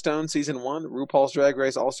 Yellowstone Season 1, RuPaul's Drag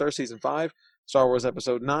Race All-Star Season 5, Star Wars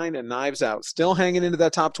Episode 9, and Knives Out. Still hanging into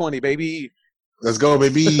that top 20, baby. Let's go,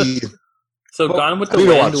 baby. So Gone with the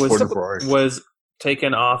Wind was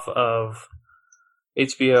taken off of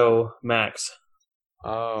HBO Max.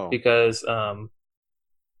 Oh. Because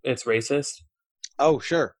it's racist. Oh,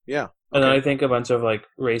 sure. Yeah. Okay. And then I think a bunch of like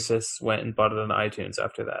racists went and bought it on iTunes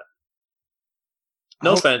after that.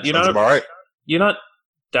 No offense. You're not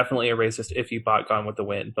definitely a racist if you bought Gone with the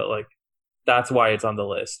Wind, but like that's why it's on the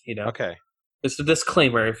list, you know? Okay. It's a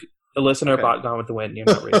disclaimer. If a listener bought Gone with the Wind, you're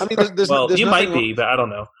not racist. I mean, there's you might be, but I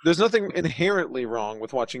don't know. There's nothing inherently wrong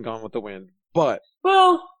with watching Gone with the Wind, but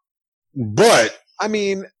I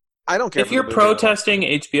mean, I don't care. If you're protesting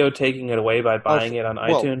HBO taking it away by buying it on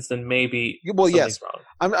iTunes, then maybe something's wrong.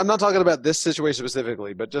 I'm not talking about this situation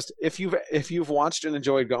specifically, but just if you've watched and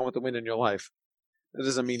enjoyed Gone with the Wind in your life, that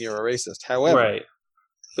doesn't mean you're a racist. However, right.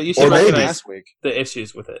 But you should recognize the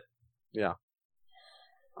issues with it. Yeah.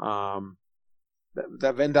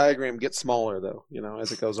 That Venn diagram gets smaller though,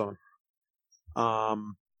 as it goes on.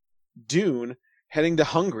 Dune heading to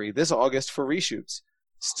Hungary this August for reshoots.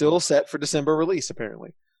 Still set for December release,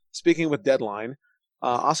 apparently. Speaking with Deadline,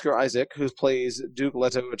 Oscar Isaac, who plays Duke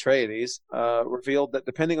Leto Atreides, revealed that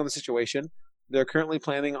depending on the situation, they're currently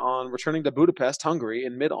planning on returning to Budapest, Hungary,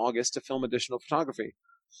 in mid-August to film additional photography.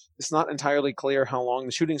 It's not entirely clear how long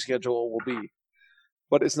the shooting schedule will be,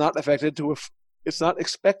 but it's not expected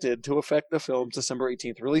to affect the film's December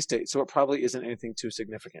 18th release date, so it probably isn't anything too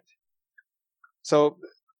significant. So,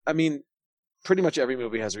 I mean, pretty much every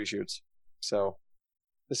movie has reshoots. So,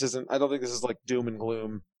 I don't think this is like doom and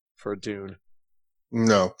gloom for Dune.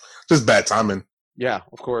 No, just bad timing. Yeah,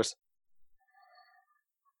 of course.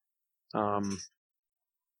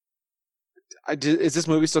 Is this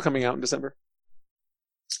movie still coming out in December?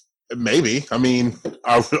 Maybe. I mean,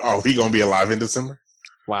 are we going to be alive in December?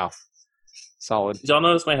 Wow. Solid. Did y'all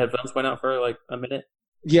notice my headphones went out for like a minute?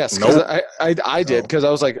 Yes, because I did, because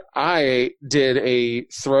I was like, I did a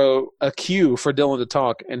cue for Dylan to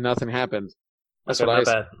talk and nothing happened. That's what I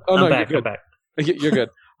said. Oh, no, you're good. I'm back. You're good.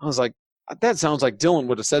 I was like, that sounds like Dylan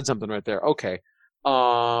would have said something right there. Okay.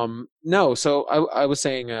 No, so I was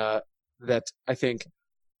saying that I think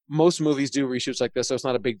most movies do reshoots like this, so it's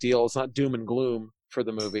not a big deal. It's not doom and gloom for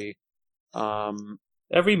the movie.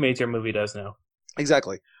 Every major movie does now.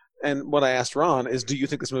 Exactly. And what I asked Ron is, do you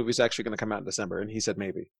think this movie is actually going to come out in December? And he said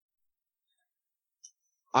maybe.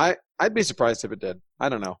 I'd be surprised if it did. I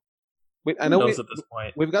don't know. I know at this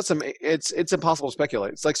point. We've got some. It's impossible to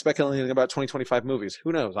speculate. It's like speculating about 2025 movies.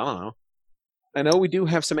 Who knows? I don't know. I know we do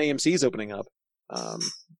have some AMC's opening up. I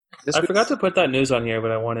forgot to put that news on here,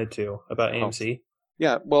 but I wanted to about AMC.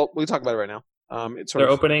 Yeah, well, we can talk about it right now. They're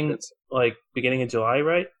opening like beginning of July,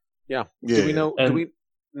 right? Yeah. Do we know? Do we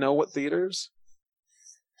know what theaters?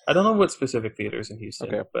 I don't know what specific theaters in Houston,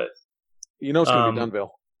 but it's going to be Dunville.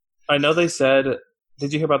 I know they said.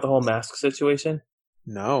 Did you hear about the whole mask situation?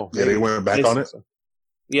 No. Yeah, they went back on it.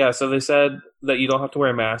 Yeah, so they said that you don't have to wear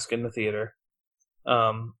a mask in the theater.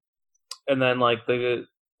 And then like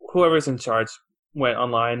whoever's in charge went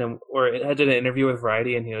online or did an interview with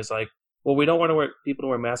Variety, and he was like, "Well, we don't want people to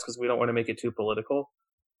wear masks because we don't want to make it too political."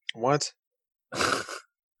 What?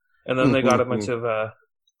 And then they got a bunch of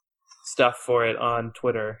stuff for it on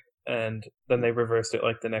Twitter, and then they reversed it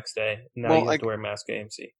like the next day. Now you have to wear a mask at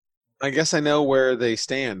AMC. I guess I know where they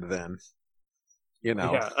stand then.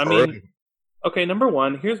 Yeah, I mean, Okay, number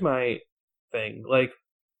one, here's my thing. Like,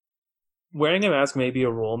 wearing a mask may be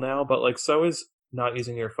a rule now, but like, so is not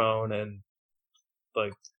using your phone and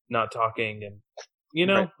like not talking, and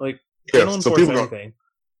Right. like Yeah, they don't so enforce people anything.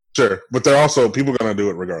 Sure, but they're also people gonna do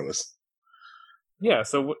it regardless. Yeah,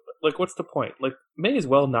 so like, what's the point? Like, may as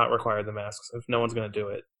well not require the masks if no one's going to do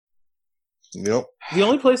it. Yep. The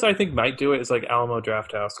only place I think might do it is like Alamo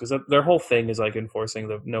Draft House, because their whole thing is like enforcing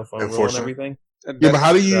the no phone rule and Enforcing? everything. Yeah,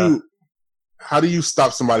 but how do you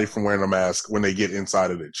stop somebody from wearing a mask when they get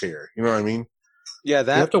inside of the chair? You know what I mean? Yeah,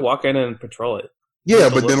 You have to walk in and patrol it. Yeah,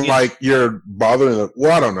 but then like you're bothering.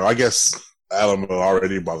 Well, I don't know. I guess Alamo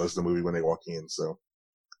already bothers the movie when they walk in. So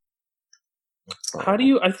how do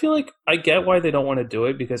you? I feel like I get why they don't want to do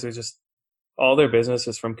it, because they're just all their business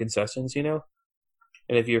is from concessions, and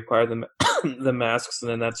if you require the masks,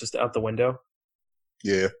 then that's just out the window.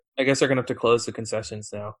 Yeah, I guess they're gonna have to close the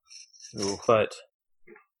concessions now. Ooh. But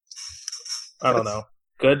I don't know.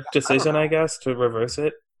 Good decision, I guess, to reverse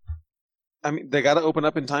it. I mean, they got to open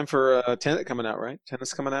up in time for Tenet coming out, right?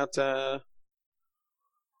 Tenet's coming out the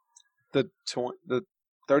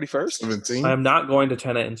 31st. 17. I am not going to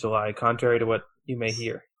Tenet in July, contrary to what you may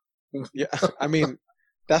hear. Yeah, I mean,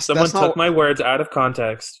 someone took my words out of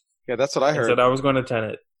context. Yeah, that's what I heard. Said I was going to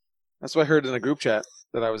Tenet. That's what I heard in a group chat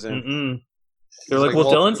that I was in. Mm-mm. They're like, well,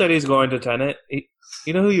 Dylan said he's going to Tenet.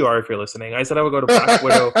 You know who you are if you're listening. I said I would go to Black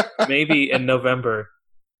Widow maybe in November.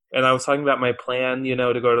 And I was talking about my plan, to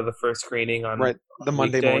go to the first screening on the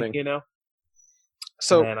Monday weekday, morning.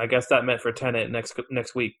 So, and I guess that meant for Tenet next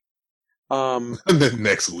week. The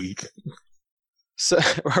next week. So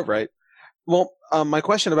right. Well, my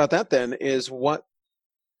question about that then is what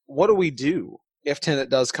do we do if Tenet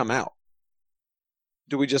does come out?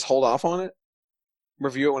 Do we just hold off on it?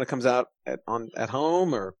 Review it when it comes out at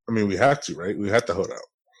home, or? I mean, we have to, right? We have to hold out.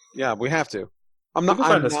 Yeah, we have to. You can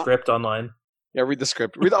find the script online. Yeah, read the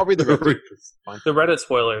script. I'll read the Reddit. The Reddit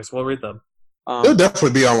spoilers. We'll read them. They'll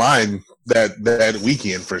definitely be online that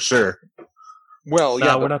weekend for sure. Well,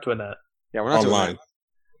 no, we're not doing that. Yeah, we're not online.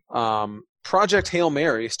 Doing that. Project Hail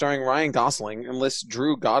Mary, starring Ryan Gosling, enlists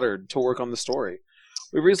Drew Goddard to work on the story.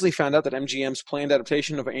 We recently found out that MGM's planned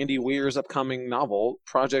adaptation of Andy Weir's upcoming novel,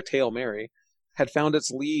 Project Hail Mary, had found its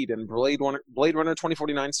lead in Blade Runner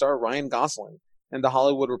 2049 star Ryan Gosling, and The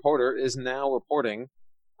Hollywood Reporter is now reporting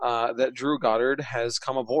that Drew Goddard has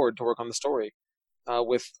come aboard to work on the story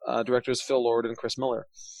with directors Phil Lord and Chris Miller.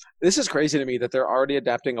 This is crazy to me that they're already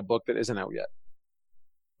adapting a book that isn't out yet.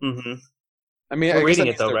 Mm-hmm. I mean, we're reading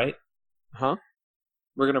it though, right? Huh?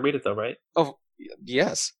 We're going to read it though, right? Oh,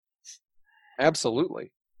 yes.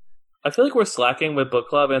 Absolutely. I feel like we're slacking with book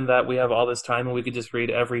club in that we have all this time and we could just read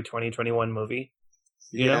every 2021 movie.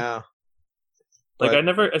 You know? Like,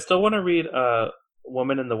 I still want to read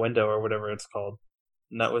Woman in the Window or whatever it's called.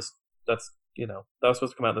 And that was supposed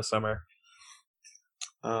to come out this summer.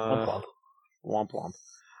 Womp womp.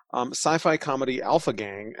 Sci-fi comedy Alpha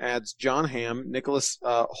Gang adds John Hamm, Nicholas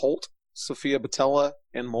Hoult, Sophia Boutella,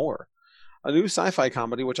 and more. A new sci-fi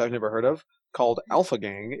comedy, which I've never heard of, called Alpha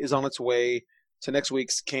Gang, is on its way to next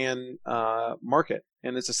week's Cannes market,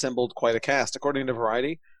 and it's assembled quite a cast. According to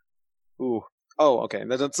Variety, okay,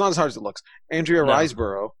 it's not as hard as it looks. Andrea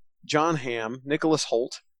Riseborough, John Hamm, Nicholas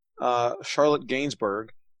Hoult, Charlotte Gainsbourg,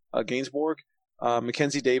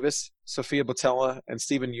 Mackenzie Davis, Sophia Boutella, and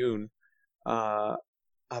Stephen Yeun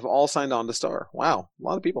have all signed on to star. Wow, a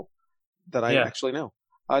lot of people that I actually know.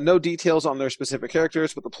 No details on their specific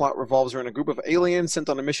characters, but the plot revolves around a group of aliens sent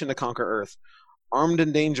on a mission to conquer Earth. Armed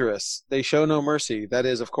and dangerous, they show no mercy. That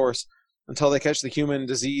is, of course, until they catch the human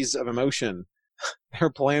disease of emotion. Their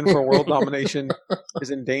plan for world domination is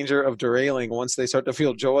in danger of derailing once they start to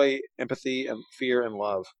feel joy, empathy, and fear and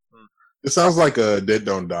love. It sounds like a Dead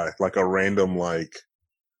Don't Die, like a random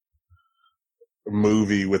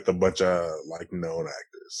movie with a bunch of known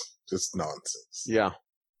actors. Just nonsense. Yeah.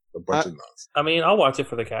 A bunch of nonsense. I mean, I'll watch it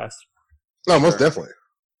for the cast. No, most definitely.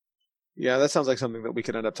 Yeah, that sounds like something that we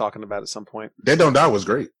could end up talking about at some point. Dead Don't Die was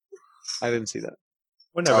great. I didn't see that.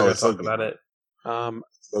 We're never going to talk about it.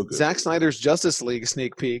 So good. Zack Snyder's Justice League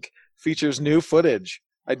sneak peek features new footage.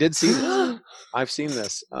 I did see this. I've seen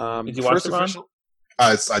this. Did you watch it, Ron?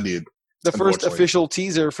 I did. The first official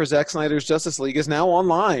teaser for Zack Snyder's Justice League is now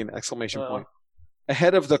online! !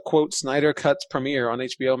 Ahead of the, quote, Snyder Cuts premiere on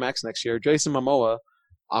HBO Max next year, Jason Momoa,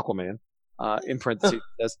 Aquaman, in parentheses,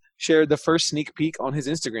 shared the first sneak peek on his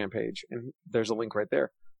Instagram page. And there's a link right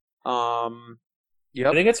there. I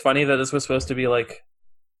think it's funny that this was supposed to be like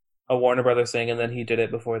a Warner Brothers thing, and then he did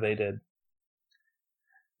it before they did.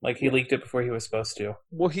 He leaked it before he was supposed to.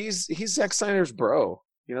 Well, he's Zack Snyder's bro.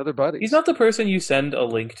 They're buddies. He's not the person you send a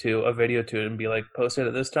link to, a video to, and be like, post it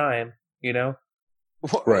at this time. You know,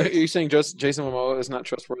 Right. Are you saying Jason Momoa is not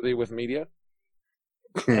trustworthy with media?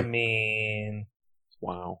 I mean,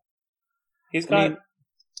 Wow. he's I got.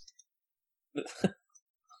 mean,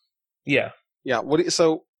 Yeah, yeah. What?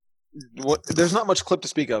 There's not much clip to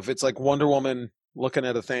speak of. It's like Wonder Woman looking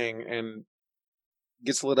at a thing and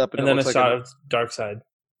gets lit up, and and it then a looks shot like of Dark Side.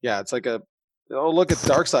 yeah. It's like look at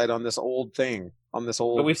Darkseid on this old thing on this But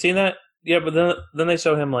old. we've seen that. Yeah, but then they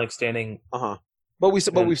show him like standing. Uh huh. But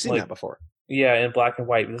And, we've seen like- that before. Yeah, in black and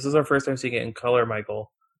white. This is our first time seeing it in color,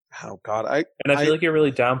 Michael. Oh God, And I feel like you're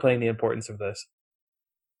really downplaying the importance of this.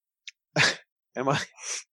 am I?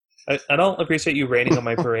 I don't appreciate you raining on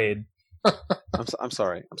my parade. I'm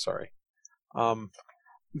sorry.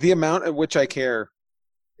 The amount at which I care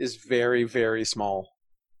is very, very small.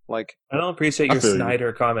 Like, I don't appreciate I your feel you.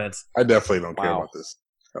 Snyder comments. I definitely don't care Wow. about this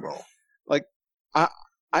at all.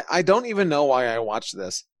 I don't even know why I watched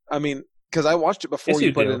this. I mean, because I watched it before Yes, you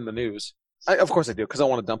you put do. it in the news. Of course I do, because I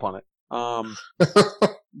want to dump on it.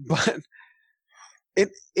 But it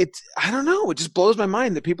I don't know. It just blows my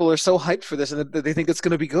mind that people are so hyped for this and that they think it's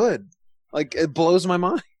going to be good. Like, it blows my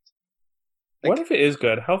mind. What if it is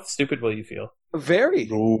good? How stupid will you feel? Very,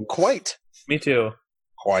 Ooh, quite. Me too.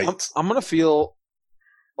 quite. I'm going to feel.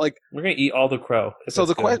 We're gonna eat all the crow. if So it's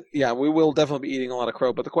the good. question, yeah, we will definitely be eating a lot of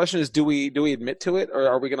crow. But the question is, do we admit to it, or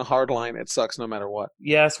are we going to hardline it sucks no matter what?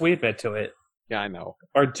 Yes, we admit to it. Yeah, I know.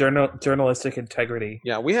 Our journalistic integrity.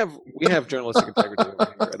 Yeah, we have journalistic integrity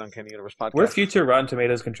over here at Uncanny Universe Podcast. We're future Rotten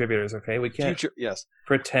Tomatoes contributors. Okay, we can't future, yes.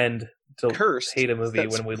 pretend to Cursed. hate a movie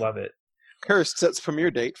That's- when we love it. Cursed sets premiere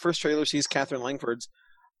date. First trailer sees Catherine Langford's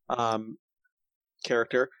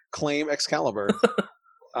character claim Excalibur.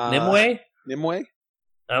 Nimue? Nimue.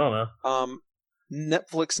 I don't know.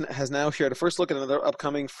 Netflix has now shared a first look at another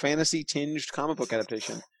upcoming fantasy-tinged comic book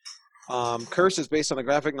adaptation. Curse is based on a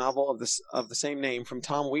graphic novel of the same name from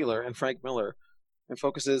Tom Wheeler and Frank Miller, and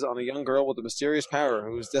focuses on a young girl with a mysterious power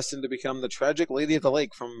who is destined to become the tragic Lady of the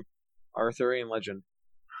Lake from Arthurian legend.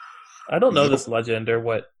 I don't know this legend or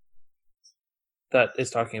what that is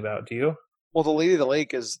talking about. Do you? Well, the Lady of the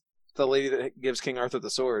Lake is the lady that gives King Arthur the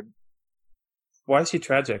sword Why is she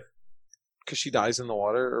tragic? because she dies in the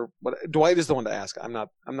water. Or what? Dwight is the one to ask. I'm not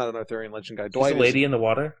an Arthurian legend guy. She's Dwight a lady in the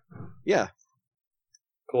water. yeah,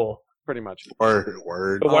 Cool. pretty much.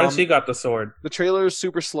 Word. But why does she got the sword? The trailer is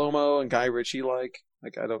super slow mo and Guy Ritchie like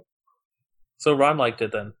I don't. So Ron liked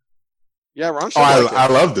it then. Yeah, Ron. Oh, should like I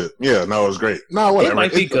it. loved it. Yeah, no, it was great. No, whatever. It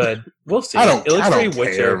might be good. We'll see. I don't. It looks I very don't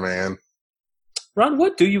Witcher. care, man. Ron,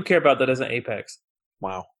 what do you care about that isn't Apex?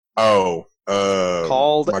 Wow. Oh,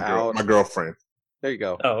 Called my out. my girlfriend. There you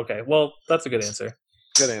go. Oh, okay. Well, that's a good answer.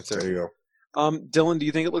 Good There answer. you go. Dylan, do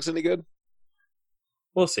you think it looks any good?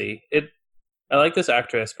 We'll see. I like this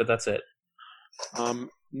actress, but that's it.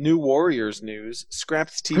 New Warriors news.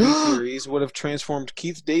 Scrapped TV series would have transformed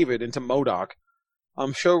Keith David into MODOK.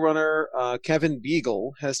 Showrunner Kevin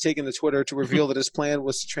Beagle has taken to Twitter to reveal that his plan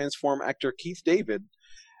was to transform actor Keith David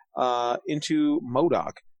into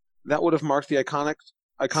MODOK. That would have marked the iconic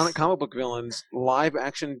comic book villain's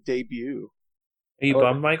live-action debut. Are you Oh.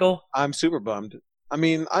 bummed, Michael? I'm super bummed. I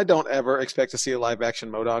mean, I don't ever expect to see a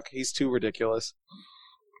live-action MODOK. He's too ridiculous.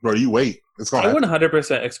 Bro, you wait. It's gonna I happen.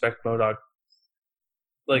 100% expect MODOK.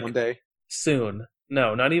 Like, One day. soon.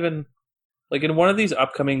 No, not even. Like, in one of these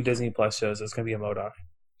upcoming Disney Plus shows, it's going to be a MODOK.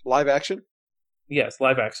 Live action? Yes,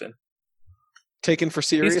 live action. Taken for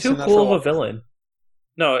serious? He's too and not for cool of a lulz? villain.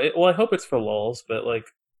 No, well, I hope it's for lulz, but, like,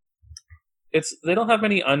 they don't have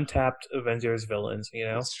many untapped Avengers villains, you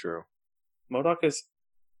know? That's true.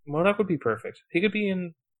 MODOK would be perfect. He could be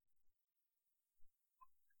in.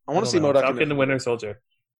 I want to see MODOK in Falcon the Winter Soldier.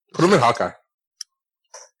 Put him in Hawkeye.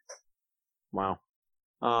 Wow.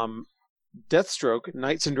 Deathstroke,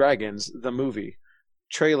 Knights and Dragons, the movie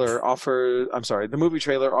the movie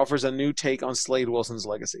trailer offers a new take on Slade Wilson's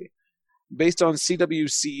legacy. Based on CW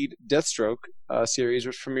Seed Deathstroke series,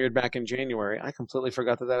 which premiered back in January. I completely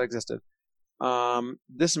forgot that existed.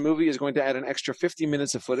 This movie is going to add an extra 50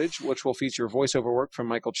 minutes of footage, which will feature voiceover work from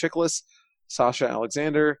Michael Chiklis, Sasha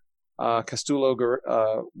Alexander, Castulo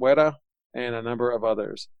Guerra, and a number of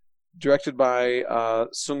others. Directed by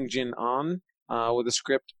Sung Jin An, with a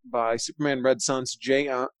script by Superman Red Son's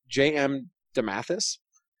J.M. DeMathis.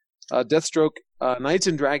 Deathstroke, Knights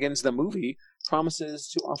and Dragons, the movie, promises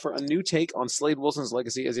to offer a new take on Slade Wilson's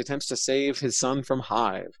legacy as he attempts to save his son from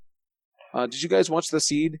Hive. Did you guys watch the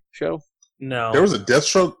Seed show? No. There was a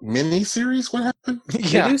Deathstroke mini-series? What happened? They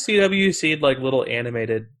do CW Seed, like, little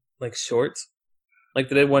animated, like, shorts. Like,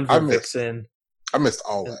 they did one for Vixen. I missed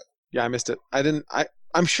all that. Yeah, I missed it.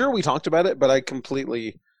 I'm sure we talked about it, but I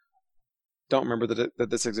completely don't remember that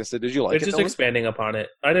this existed. Did you like They're it? just expanding upon it.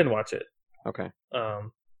 I didn't watch it. Okay. I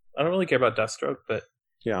don't really care about Deathstroke, but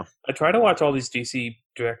yeah, I try to watch all these DC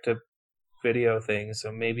direct-to-video things,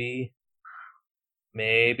 so maybe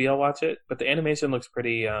I'll watch it. But the animation looks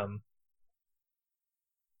pretty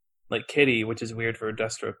like kiddie, which is weird for a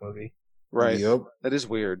Deathstroke movie. right. Yep. That is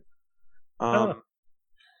weird. Oh.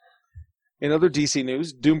 In other DC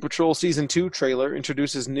news, Doom Patrol Season 2 trailer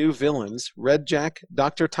introduces new villains, Red Jack,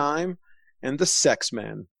 Dr. Time, and the Sex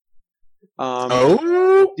Men.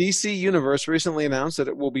 DC Universe recently announced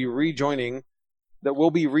that we'll be rejoining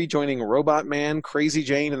Robot Man, Crazy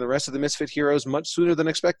Jane, and the rest of the Misfit heroes much sooner than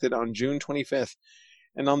expected on June 25th.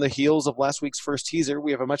 And on the heels of last week's first teaser,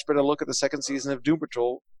 we have a much better look at the second season of Doom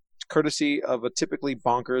Patrol, courtesy of a typically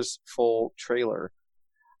bonkers full trailer.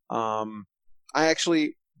 I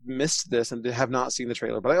actually missed this and have not seen the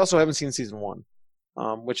trailer, but I also haven't seen season 1,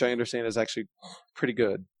 which I understand is actually pretty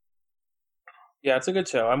good. Yeah, it's a good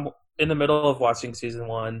show. I'm in the middle of watching season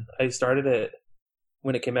 1. I started it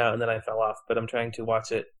when it came out, and then I fell off, but I'm trying to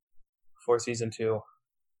watch it for season 2.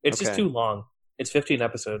 It's just too long. It's 15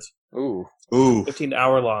 episodes. Ooh.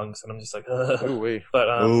 15-hour longs, and I'm just like, ugh. Ooh-wee. But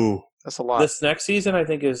that's a lot. This next season, I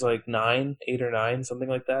think, is like 8 or 9, something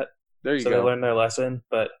like that. There you go. So they learn their lesson,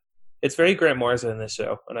 but it's very Grant Morrison in this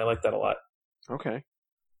show, and I like that a lot. Okay.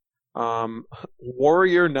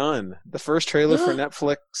 Warrior Nun, the first trailer for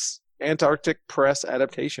Netflix Antarctic Press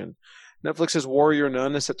adaptation. Netflix's Warrior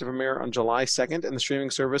Nun is set to premiere on July 2nd, and the streaming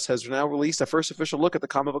service has now released a first official look at the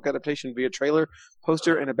comic book adaptation via trailer,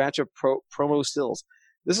 poster, and a batch of promo stills.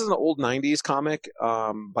 This is an old 90s comic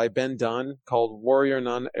by Ben Dunn called Warrior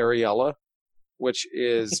Nun Ariella, which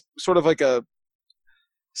is sort of like a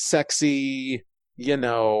sexy,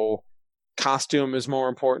 costume is more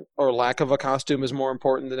important, or lack of a costume is more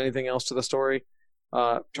important than anything else to the story.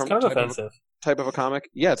 It's kind of offensive. Type of a comic.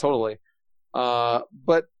 Yeah, totally.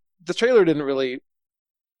 But the trailer didn't really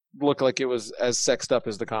look like it was as sexed up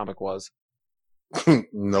as the comic was.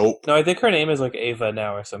 Nope. No, I think her name is like Ava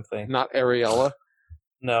now or something. Not Ariella.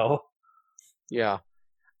 No. Yeah.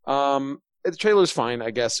 The trailer's fine,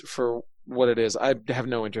 I guess, for what it is. I have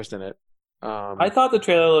no interest in it. I thought the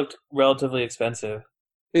trailer looked relatively expensive.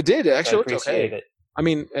 It did. It actually looked okay. It. I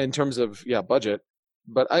mean, in terms of budget.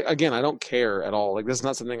 But I don't care at all. Like, this is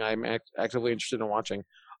not something I'm actively interested in watching.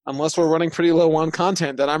 Unless we're running pretty low on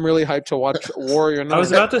content, then I'm really hyped to watch Warrior Nun. I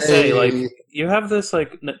was about to say, like, you have this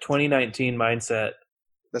like 2019 mindset.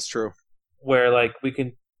 That's true. Where like we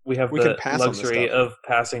have the luxury of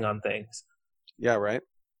passing on things. Yeah, right.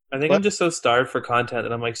 I think I'm just so starved for content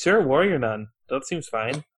that I'm like, sure, Warrior Nun. That seems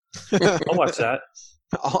fine. I'll watch that.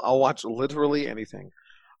 I'll watch literally anything.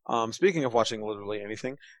 Speaking of watching literally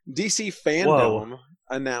anything, DC Fandom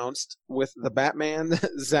announced with the Batman,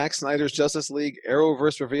 Zack Snyder's Justice League,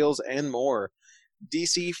 Arrowverse reveals, and more.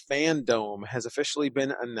 DC Fandom has officially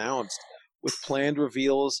been announced with planned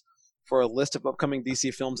reveals for a list of upcoming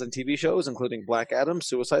DC films and TV shows, including Black Adam,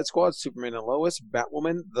 Suicide Squad, Superman and Lois,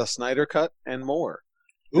 Batwoman, The Snyder Cut, and more.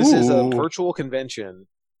 This is a virtual convention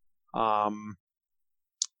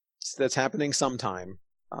that's happening sometime.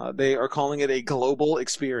 They are calling it a global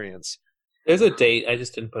experience. There's a date. I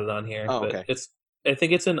just didn't put it on here. Oh, but okay. I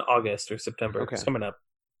think it's in August or September. Okay. It's coming up.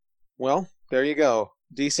 Well, there you go.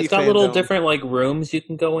 DC It's got little different like rooms you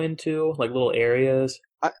can go into, like little areas.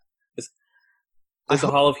 There's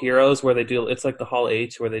the Hall of Heroes where they do. It's like the Hall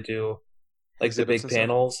H where they do like the big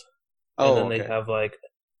panels. And then they have like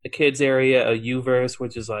a kids area, a Uverse,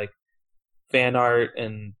 which is like fan art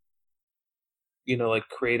and like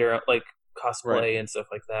creator like cosplay and stuff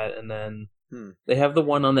like that. And then they have the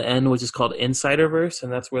one on the end which is called Insiderverse,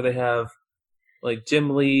 and that's where they have like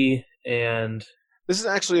Jim Lee and this is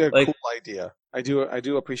actually a cool idea. I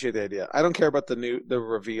do appreciate the idea. I don't care about the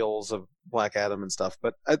reveals of Black Adam and stuff,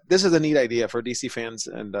 but this is a neat idea for DC fans,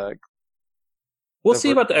 and we'll see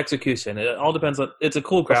about the execution. It all depends on. It's a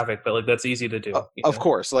cool graphic, but like that's easy to do. Of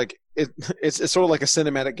course, like it's sort of like a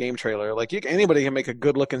cinematic game trailer. Like anybody can make a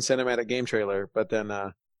good looking cinematic game trailer, but then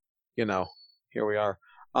here we are.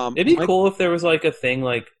 It'd be cool if there was like a thing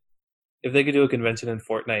like if they could do a convention in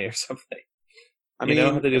Fortnite or something. I mean,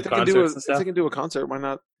 if they do concerts and stuff. If they can do a concert, why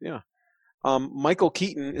not? Yeah. Michael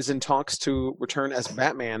Keaton is in talks to return as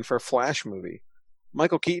Batman for a Flash movie.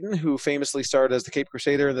 Michael Keaton, who famously starred as the Cape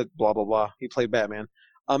Crusader and the blah blah blah, he played Batman.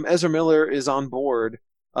 Ezra Miller is on board.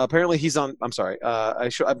 Apparently, he's on. I'm sorry. I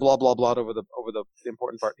blah blah blah over the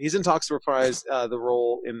important part. He's in talks to reprise the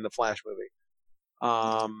role in the Flash movie.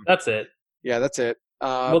 That's it. Yeah, that's it.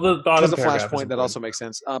 Well, the bottom because of Flashpoint, that also makes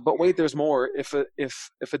sense. But wait, there's more. If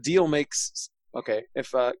a deal makes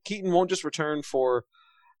if Keaton won't just return for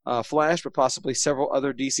Flash, but possibly several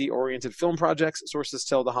other DC-oriented film projects. Sources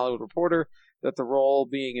tell The Hollywood Reporter that the role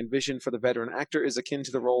being envisioned for the veteran actor is akin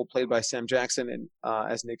to the role played by Sam Jackson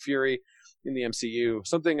as Nick Fury in the MCU,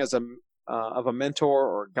 something as of a mentor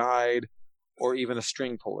or guide or even a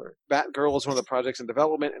string puller. Batgirl is one of the projects in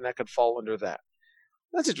development, and that could fall under that.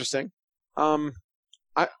 That's interesting. I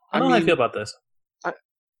don't know how I feel about this.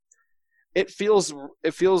 It feels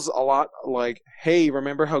a lot like, hey,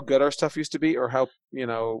 remember how good our stuff used to be, or how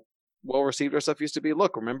well received our stuff used to be?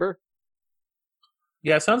 Look, remember?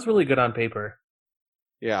 Yeah, it sounds really good on paper.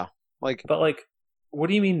 Yeah, but what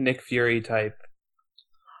do you mean Nick Fury type?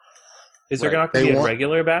 Is there Right. going to be a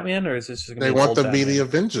regular Batman, or is this just going to be? They want to Batman? be the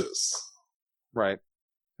Avengers. Right.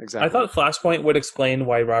 Exactly. I thought Flashpoint would explain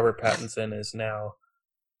why Robert Pattinson is now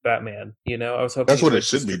Batman. I was hoping That's what would it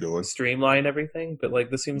should be doing. streamline everything, but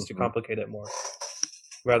this seems to complicate it more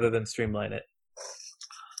rather than streamline it.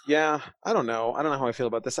 Yeah, I don't know. I don't know how I feel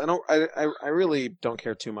about this. I really don't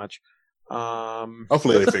care too much.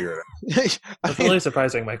 Hopefully they figure it out. That's really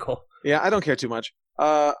surprising, Michael. Yeah, I don't care too much.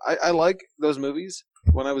 I like those movies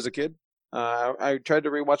when I was a kid. I tried to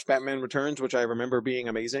rewatch Batman Returns, which I remember being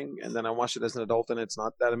amazing, and then I watched it as an adult, and it's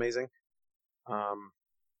not that amazing. Womp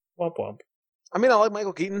womp. I mean, I like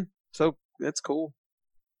Michael Keaton, so it's cool.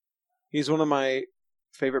 He's one of my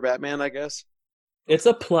favorite Batman, I guess. It's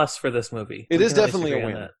a plus for this movie. It is definitely a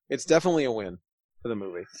win. It's definitely a win for the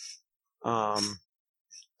movie.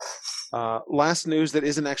 Last news that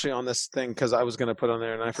isn't actually on this thing, because I was going to put on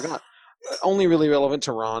there and I forgot. Only really relevant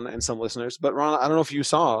to Ron and some listeners. But Ron, I don't know if you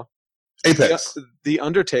saw Apex. The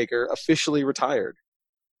Undertaker officially retired.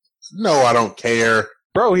 No, I don't care.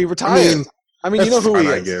 Bro, he retired. I mean, you know who fine, he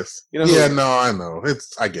is. I guess. Yeah, no, I know.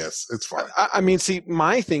 I guess it's fine. I mean, see,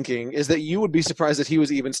 my thinking is that you would be surprised that he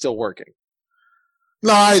was even still working.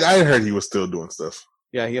 No, I heard he was still doing stuff.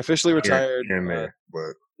 Yeah, he officially retired here and there,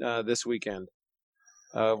 but this weekend.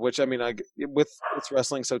 Which, I mean, it's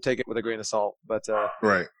wrestling, so take it with a grain of salt. But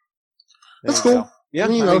right, that's cool. Go. Yeah,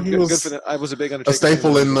 he good was for I was a big Undertaker. A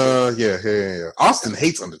staple in yeah. Austin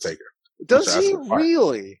hates Undertaker. Does he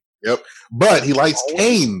really? Yep, but he likes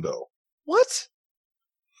Kane though. What?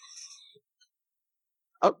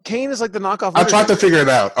 Kane is like the knockoff. I tried to figure it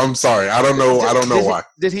out. I'm sorry. I don't know. I don't know why.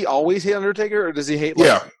 Did he always hate Undertaker, or does he hate?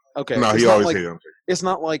 Yeah. Okay. No, he always hated Undertaker. It's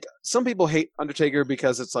not like some people hate Undertaker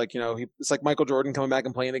because it's like it's like Michael Jordan coming back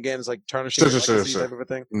and playing again. It's like tarnishing sure. type of a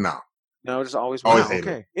thing. No, just always hate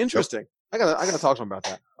okay. him. Interesting. Yep. I gotta talk to him about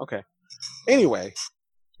that. Okay. Anyway,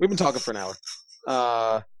 we've been talking for an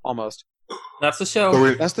hour. Almost. That's the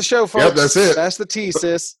show. That's the show, folks. Yep, that's it. That's the tea,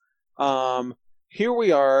 sis. Here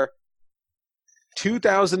we are.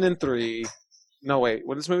 2003. No, wait.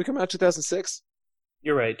 When did this movie come out? 2006?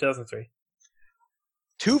 You're right, 2003.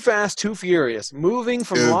 Too Fast, Too Furious. Moving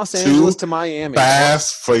from Los Angeles to Miami.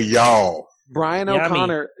 Fast for y'all. Brian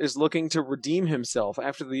O'Connor is looking to redeem himself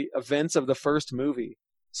after the events of the first movie.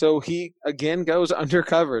 So he again goes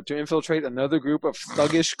undercover to infiltrate another group of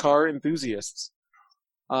thuggish car enthusiasts.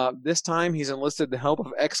 This time he's enlisted the help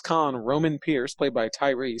of ex-con Roman Pierce, played by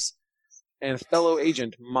Tyrese, and fellow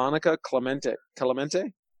agent Monica Clemente,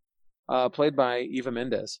 played by Eva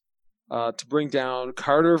Mendes, to bring down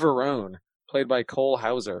Carter Verone, played by Cole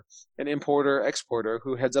Hauser, an importer-exporter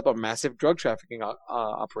who heads up a massive drug trafficking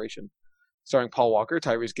operation, starring Paul Walker,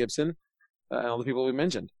 Tyrese Gibson, and all the people we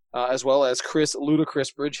mentioned, as well as Chris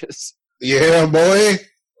Ludacris Bridges. Yeah, boy.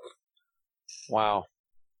 Wow.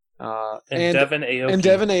 And Devin Aoki. And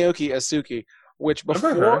Devin Aoki as Suki, which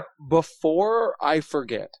before I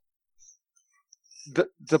forget,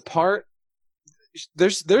 the part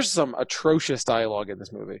there's some atrocious dialogue in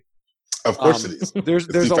this movie. Of course it is.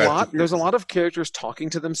 There's a lot of characters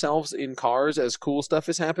talking to themselves in cars as cool stuff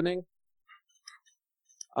is happening.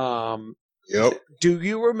 Yep. Do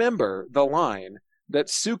you remember the line that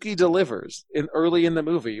Suki delivers early in the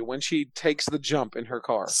movie when she takes the jump in her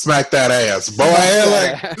car? Smack that ass,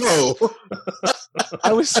 boy! Go.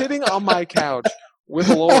 I was sitting on my couch with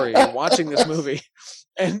Lori watching this movie,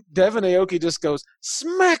 and Devin Aoki just goes,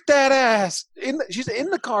 "Smack that ass!" She's in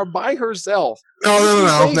the car by herself.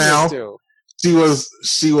 No. Now she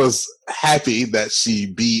was happy that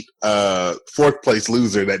she beat fourth place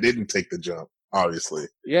loser that didn't take the jump. Obviously,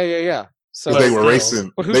 yeah. So they were racing.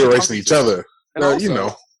 They were racing each other.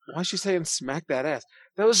 Also, why is she saying "smack that ass"?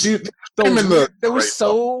 That was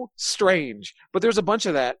so strange. But there's a bunch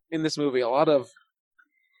of that in this movie. A lot of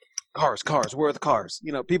cars. Where are the cars?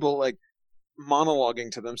 People like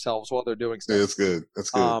monologuing to themselves while they're doing stuff. Yeah, that's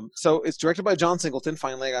good. So it's directed by John Singleton.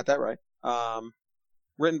 Finally, I got that right.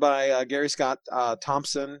 Written by Gary Scott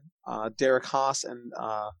Thompson, Derek Haas, and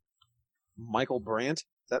Michael Brandt.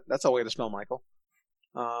 That's a way to spell Michael.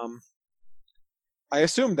 I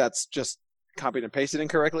assume that's just copied and pasted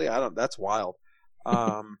incorrectly. That's wild.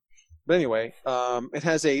 But anyway, it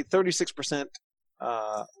has a 36%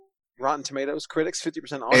 Rotten Tomatoes, critics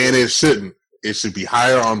 50% audience. And it shouldn't. It should be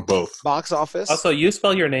higher on both. Box office. Also, you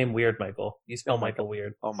spell your name weird, Michael. You spell Michael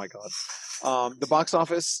weird. Oh my god. The box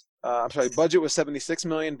office. Budget was $76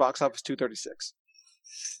 million. Box office $236.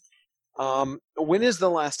 When is the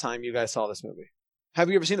last time you guys saw this movie? Have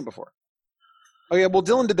you ever seen it before? Oh yeah. Well,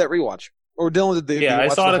 Dylan did that rewatch, or Dylan did the Yeah, I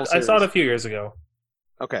saw it. I saw it a a few years ago.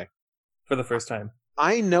 Okay. For the first time.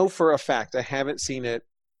 I know for a fact I haven't seen it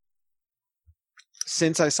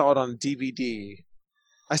since I saw it on DVD.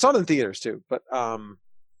 I saw it in theaters too, but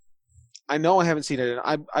I know I haven't seen it in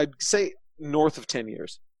I'd say north of 10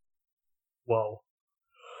 years. Whoa.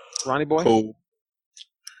 Ronnie boy? Cool.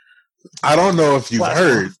 I don't know if you've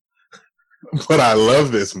heard, but I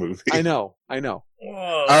love this movie. I know. I don't know.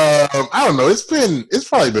 It's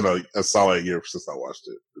probably been a solid year since I watched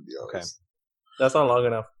it, to be honest. Okay. That's not long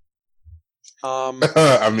enough.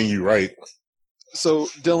 I mean, you're right. So,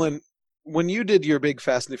 Dylan, when you did your big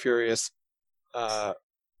Fast and the Furious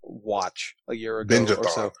watch a year ago or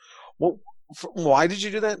so, why did you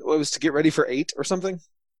do that? It was to get ready for 8 or something?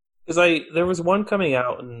 Because there was one coming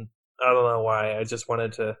out, and I don't know why. I just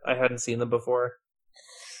wanted to. I hadn't seen them before.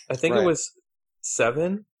 I think it was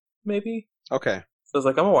 7, maybe. Okay. So I was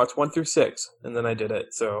like, I'm gonna watch 1 through 6, and then I did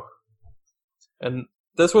it. So, and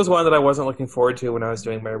this was one that I wasn't looking forward to when I was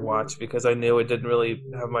doing my watch because I knew it didn't really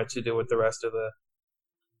have much to do with the rest of the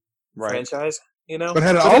franchise. You know, but it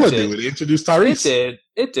had all to do with it. Introduced Tyrese.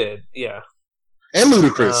 It did. Yeah. And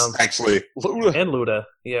Ludacris, actually. And Luda,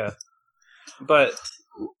 yeah. But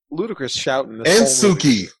Ludacris shouting. And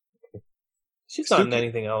Suki. She's not in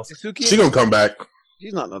anything else. She's gonna come back.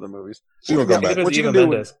 She's not in other movies. She's gonna come back. What you can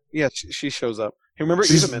do? Yeah, she shows up. Hey, remember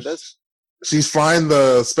Eva Mendes? She's flying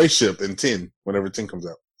the spaceship in 10 whenever 10 comes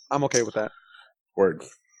out. I'm okay with that. Word.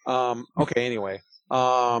 Okay. Anyway.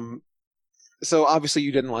 So obviously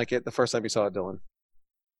you didn't like it the first time you saw it, Dylan.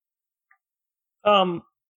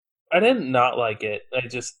 I didn't not like it.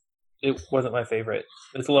 It wasn't my favorite.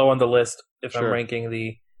 It's low on the list if I'm ranking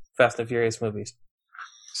the Fast and Furious movies.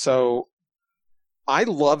 So, I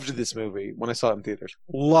loved this movie when I saw it in theaters.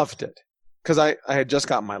 Loved it. Because I had just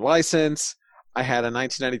gotten my license. I had a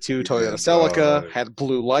 1992 Toyota Celica. Had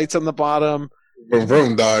blue lights on the bottom. Vroom,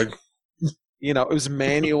 vroom, dog. You know, it was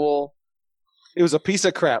manual. It was a piece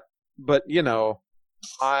of crap. But, you know,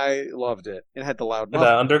 I loved it. It had the loud... The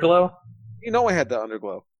underglow? You know I had the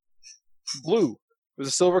underglow. Blue. It was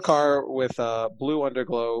a silver car with blue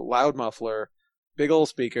underglow, loud muffler, big old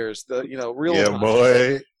speakers. Real. Yeah,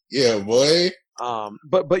 boy. Yeah, boy.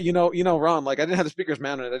 But you know, Ron, like I didn't have the speakers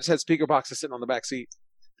mounted. I just had speaker boxes sitting on the back seat.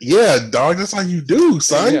 Yeah, dog. That's how you do,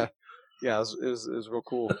 son. Yeah. It was real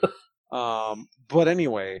cool. But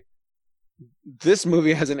anyway, this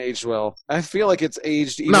movie hasn't aged well. I feel like it's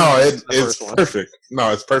aged. Even it's perfect.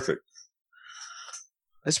 No, it's perfect.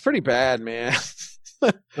 It's pretty bad, man.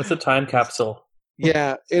 It's a time capsule.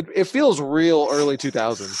 Yeah, it feels real early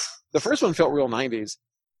 2000s. The first one felt real 90s.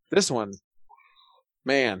 This one,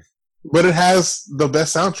 man. But it has the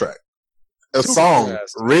best soundtrack. A song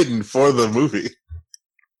written for the movie.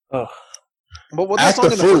 Oh. But was that song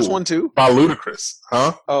in the first one too? By Ludacris,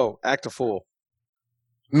 huh? Oh, Act a Fool.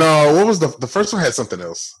 No, what was the first one had something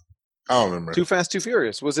else. I don't remember. Too Fast, Too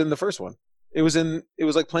Furious was in the first one. It was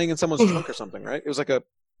like playing in someone's trunk or something, right? It was like I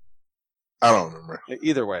don't remember.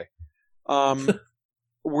 Either way.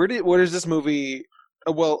 Where is this movie?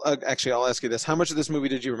 Actually, I'll ask you this: how much of this movie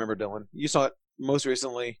did you remember, Dylan? You saw it most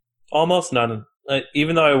recently. Almost none.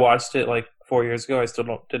 Even though I watched it like 4 years ago, I still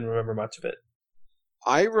didn't remember much of it.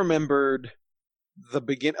 I remembered the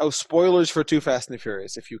begin. Oh, spoilers for Too Fast and the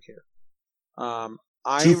Furious, if you care.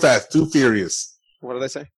 Too Fast, Too Furious. What did I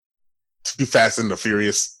say? Too Fast and the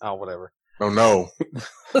Furious. Oh, whatever. Oh no.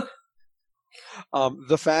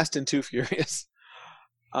 The Fast and Too Furious.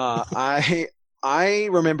 I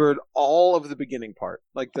remembered all of the beginning part,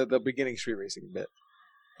 like the beginning street racing bit,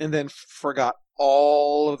 and then forgot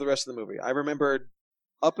all of the rest of the movie. I remembered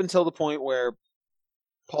up until the point where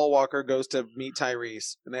Paul Walker goes to meet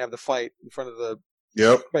Tyrese, and they have the fight in front of the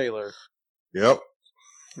trailer. Yep.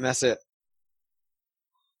 And that's it.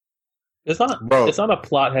 It's not a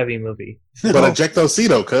plot heavy movie. But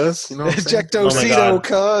Ejectocito, cuz. You know what I'm saying? Ejectocito,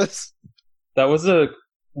 cuz. That was the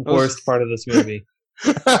worst part of this movie.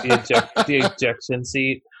 The ejection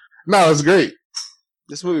seat. No, it's great.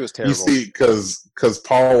 This movie was terrible. You see, because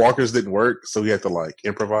Paul Walker's didn't work, so he had to like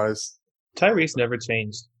improvise. Tyrese never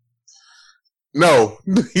changed. No,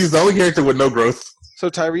 he's the only character with no growth. So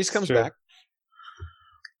Tyrese comes back.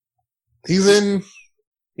 He's in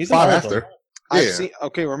He's in 5 all after. of them. I've Yeah. seen.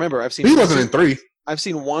 Okay, remember, I've seen. He wasn't in 3. I've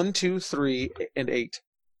seen 1, 2, 3, and 8.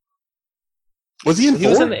 Was he in He 4?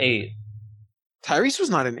 was in 8. Tyrese was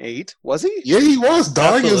not in 8, was he? Yeah, he was.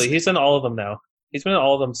 Dog Absolutely. is He's in all of them now. He's been in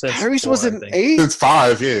all of them since. Tyrese 4, was I in think. 8. since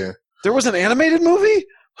 5. Yeah. There was an animated movie.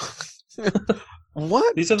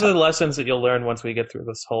 What? These are the lessons that you'll learn once we get through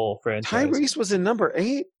this whole franchise. Tyrese was in number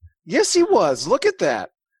 8. Yes, he was. Look at that.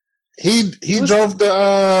 He was- drove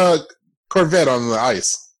the Corvette on the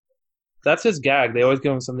ice. That's his gag. They always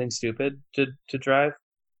give him something stupid to drive.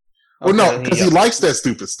 Well, no, then because he yells. likes that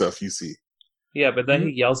stupid stuff. You see, Yeah, but then Mm-hmm.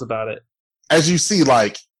 he yells about it. as you see,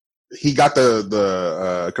 like he got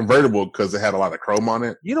the convertible because it had a lot of chrome on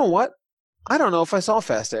it. You know what? I don't know if I saw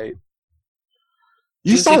Fast 8.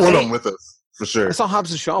 You Does saw he one of say- them with us for sure. I saw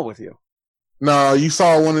Hobbs and Shaw with you. No, you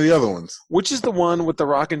saw one of the other ones. Which is the one with The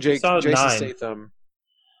Rock and saw Jason 9. Statham?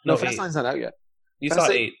 No, Fast 8. 9's not out yet. You Fast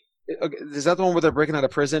saw 8. 8. Okay, is that the one where they're breaking out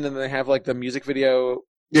of prison and they have like the music video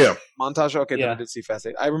Yeah, montage? Okay, then Yeah. I did see Fast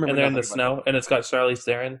 8. I remember. And they're in the nothing about snow, and it's got Charlize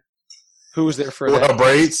Theron. it. Who was there for with her that?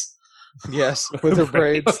 braids. Yes, with her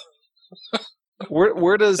braids.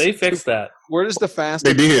 Where does They fixed that. where does the Fast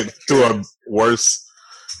They did to a worse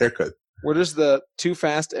haircut. where does the Too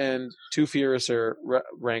Fast and Too Furious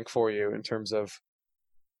rank for you in terms of?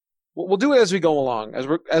 We'll do it as we go along.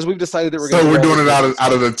 As we've decided that we're going. So we're doing it out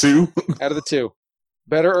of the 2. out of the 2.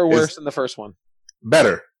 Better or worse than the first one?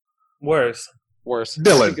 Better. Worse. Worse. I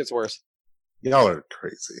Dylan. think it's worse. Y'all are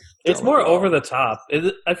crazy. It's more over the top.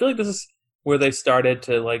 I feel like this is where they started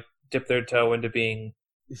to like dip their toe into being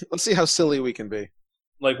Let's see how silly we can be.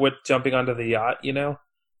 like with jumping onto the yacht. You know,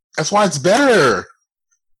 That's why it's better.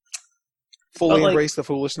 Fully But, like, embrace the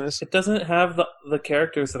foolishness. it doesn't have the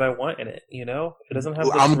characters that I want in it. You know, it doesn't have.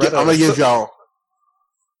 The I'm threat gonna of- give y'all.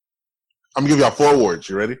 I'm gonna give y'all 4 awards.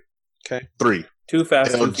 You ready? Okay. 3. Too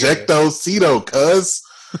Fast. Too Furious. Ejecto Cito, cuz.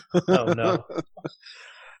 Oh no.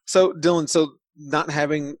 So Dylan, not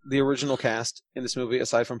having the original cast in this movie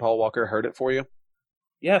aside from Paul Walker hurt it for you?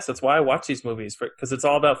 Yes, that's why I watch these movies because it's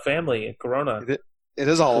all about family and Corona. It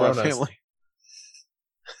is all about Coronas. family.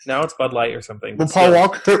 Now it's Bud Light or something. Well,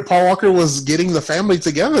 but Paul Walker was getting the family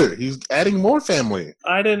together. He was adding more family.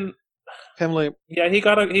 I didn't. Family. Yeah, he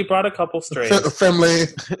brought a couple strays, Family.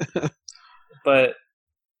 but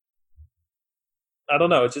I don't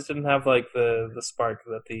know. It just didn't have like the spark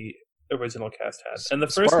that the original cast had. And the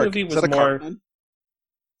first Spark. movie Is was that a more. cartoon?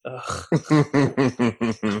 Ugh.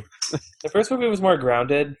 The first movie was more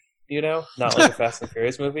grounded. You know, not like a Fast and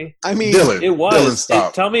Furious movie. I mean, Dylan. It was. Dylan,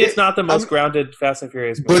 stop. Tell me it's not the most grounded Fast and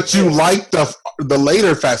Furious movie. But you like the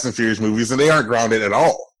later Fast and Furious movies, and they aren't grounded at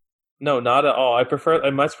all. No, not at all. I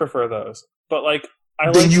much prefer those. But like,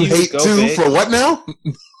 I Then like you hate go 2 big. for what now?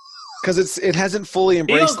 because it hasn't fully You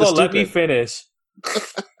embraced don't the go. Let me stupid. finish.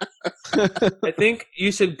 I think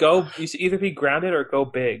you should either be grounded or go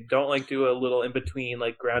big. Don't like do a little in between,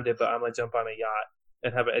 like grounded, but I'm gonna jump on a yacht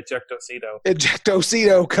and have an ejectocito.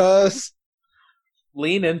 Ejectocito, cuz.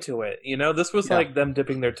 Lean into it. You know, this was Yeah. like them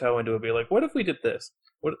dipping their toe into it. Be like, what if we did this?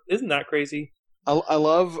 What isn't that crazy? I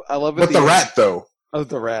love it. But the rat, though. Oh,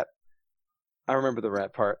 the rat. I remember the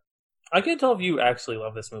rat part. I can't tell if you actually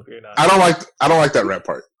love this movie or not. I don't like that rat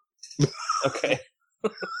part. Okay.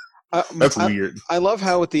 That's I, weird. I love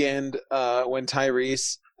how at the end, when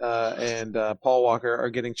Tyrese and Paul Walker are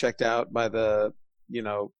getting checked out by the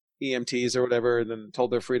EMTs or whatever, and then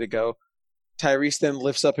told they're free to go. Tyrese then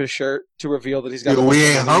lifts up his shirt to reveal that he's got. We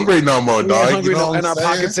ain't hungry no more, We ain't dog. hungry You know no, and our what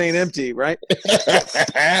I'm pockets ain't empty, right?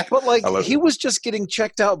 saying? But like I love he it. was just getting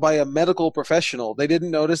checked out by a medical professional. They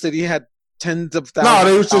didn't notice that he had tens of No,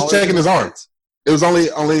 thousands. they was of just dollars checking in his arm. It was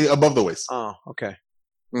only above the waist. Oh, okay.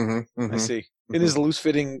 Mm-hmm, I see. In his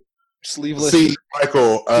loose-fitting, sleeveless. See,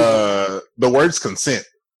 Michael, the words consent.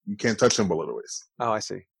 You can't touch them below the waist. Oh, I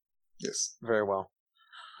see. Yes. Very well.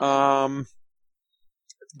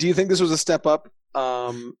 Do you think this was a step up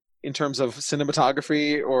in terms of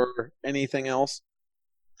cinematography or anything else?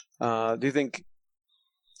 Do you think,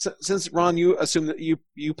 since Ron, you assume that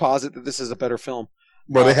you posit that this is a better film?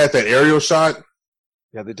 Well, they had that aerial shot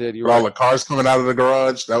Yeah, they did. You with were all right. the cars coming out of the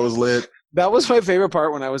garage. That was lit. That was my favorite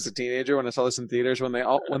part when I was a teenager. When I saw this in theaters, when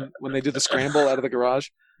they do the scramble out of the garage.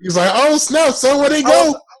 He's like, "Oh snap! So where they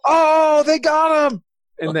go?" Oh, they got him!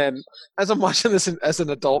 And then, as I'm watching this as an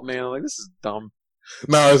adult man, I'm like, this is dumb.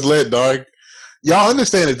 No, it's lit, dog. Y'all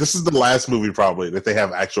understand it. This is the last movie probably that they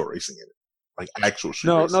have actual racing in it, like actual shit.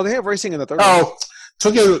 No, racing. no, they have racing in the third one. Oh,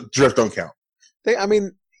 Tokyo Drift don't count. I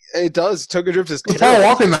mean, it does. Tokyo Drift is Paul terrible.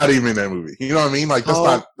 Walker not even in that movie. You know what I mean? Like that's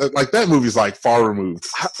Oh. not like that movie's like far removed.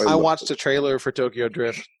 I watched a trailer for Tokyo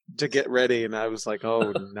Drift to get ready, and I was like,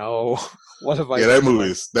 "Oh no, what have I?" Yeah, done?"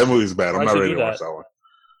 that movie's bad. I'm Why'd not you ready do to watch that? that one.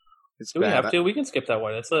 It's Do we bad. have to? We can skip that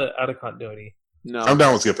one. It's out of continuity. No, I'm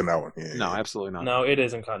down with skipping that one. Yeah, no, yeah. absolutely not. No, it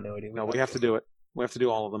is in continuity. No, we have to do it. We have to do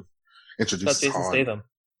all of them. That's Introduce Jason Han. Statham.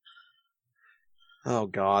 Oh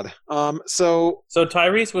God. So So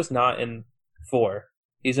Tyrese was not in 4.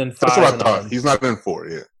 He's in 5. That's what I and thought. 11. He's not in 4.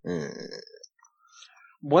 Yeah.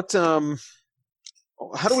 what?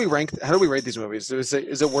 How do we rank? How do we rate these movies? Is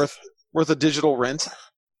it worth a digital rent?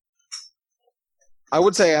 I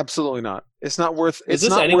would say absolutely not. It's not worth. Is It's this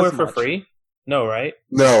not anywhere worth for much. free? No, right?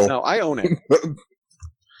 No, No, I own it.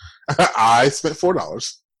 I spent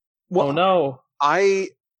 $4. Well, Oh no. I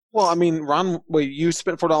mean, Ron, wait, you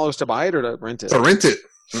spent $4 to buy it or to rent it? To rent it.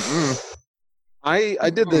 Mm-mm. I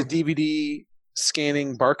did the DVD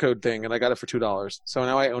scanning barcode thing, and I got it for $2. So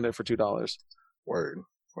now I own it for $2. Word.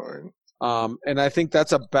 And I think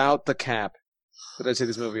that's about the cap that I'd say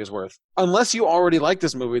this movie is worth. Unless you already like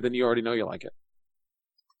this movie, then you already know you like it.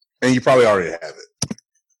 And you probably already have it.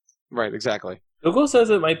 Right, exactly. Google says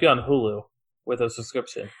it might be on Hulu with a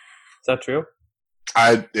subscription. Is that true?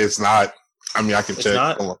 It's not. I mean, I can It's check.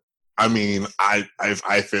 not? Hold on. I mean,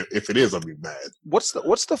 if it is, I'll be mad. What's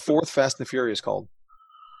the fourth Fast and the Furious called?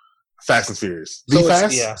 Fast and Furious. So The it's-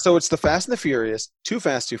 Fast. yeah. So it's the Fast and the Furious, Too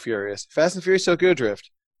Fast, Too Furious, Fast and Furious Tokyo Drift.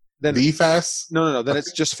 Then The Fast. no. Then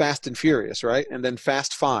it's just Fast and Furious, right? And then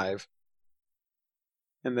Fast 5.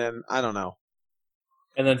 And then I don't know.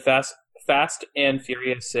 And then Fast and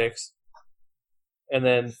Furious 6. And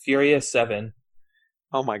then Furious 7.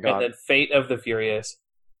 Oh my And God! then Fate of the Furious.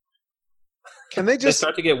 Can they They just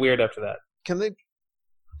start to get weird after that. can they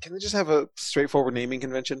just have a straightforward naming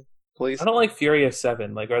convention, please? I don't like Furious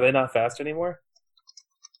 7. Like, are they not fast anymore?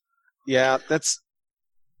 Yeah, that's.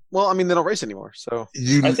 Well, I mean, they don't race anymore, so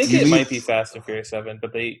I think it might be Fast and Furious 7,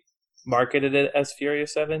 but they marketed it as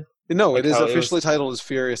Furious 7. no, Like it is how it officially was- titled as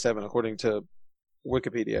Furious 7 according to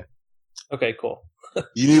Wikipedia. Okay, cool.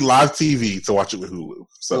 You need live TV to watch it with Hulu.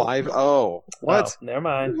 So Live. Oh, what? Oh, never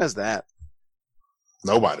mind. Who has that?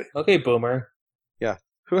 nobody. Okay, Boomer.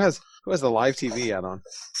 Who has the live TV ad on?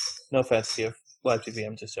 No offense to you, Live TV.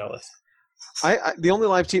 I'm just jealous. I the only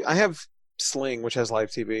live TV I have Sling, which has live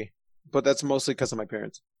TV, but that's mostly because of my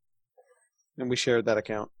parents, and we shared that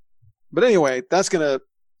account. But anyway,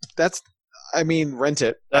 I mean, rent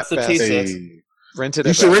it. That's at the best. T6. Hey, Rent it. you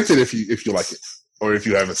at should best. rent it if you like it, or if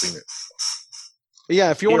you haven't seen it.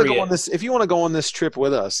 Yeah, if you want to go Period. on this, trip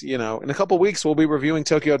with us, in a couple weeks we'll be reviewing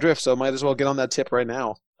Tokyo Drift, so might as well get on that tip right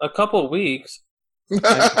now. A couple weeks.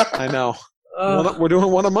 I know. We're doing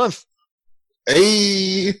one a month.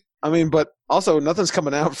 Hey, I mean, but also nothing's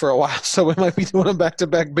coming out for a while, so we might be doing them back to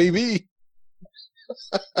back, baby.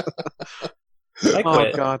 I Oh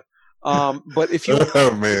quit. God. But if you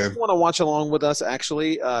oh man, want to watch along with us,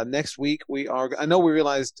 actually, next week we are. I know we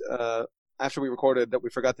realized after we recorded that we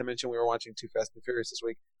forgot to mention we were watching Too Fast and Furious this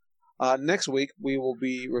week. Next week we will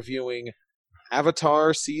be reviewing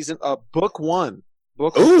Avatar Book 1.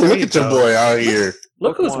 Book ooh, one. look at your boy out here.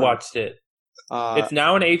 Look Book who's one. watched it. It's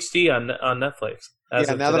now in HD on Netflix. As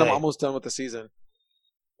Yeah, of now that I'm today. almost done with the season.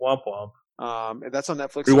 Womp womp. And that's on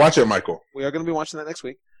Netflix. We watch it, Michael. We are going to be watching that next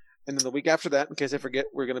week. And then the week after that, in case I forget,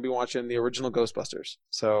 we're going to be watching the original Ghostbusters.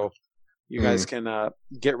 So you guys can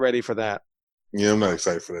get ready for that. Yeah, I'm not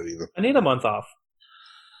excited for that either. I need a month off.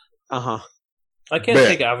 Uh-huh. I can't Bet.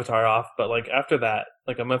 take Avatar off, but like after that,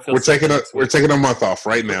 like I'm gonna feel. We're sick taking a next week. month off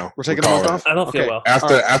right now. We're taking a month calling off? it. I don't feel Okay. well.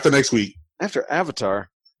 after next week. After Avatar.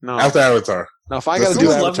 No. After Avatar. No, if I Let's got to do do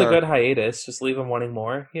People love the Avatar. good hiatus. Just leave them wanting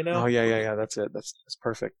more. You know. Oh, yeah. That's it. That's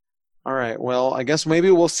perfect. All right. Well, I guess maybe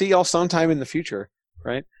we'll see y'all sometime in the future,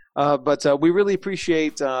 right? But we really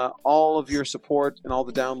appreciate all of your support and all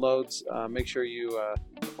the downloads. Make sure you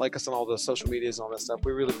like us on all the social medias and all that stuff.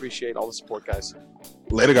 We really appreciate all the support, guys.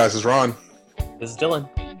 Later, guys. It's Ron. This is Dylan.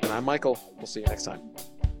 And I'm Michael. We'll see you next time.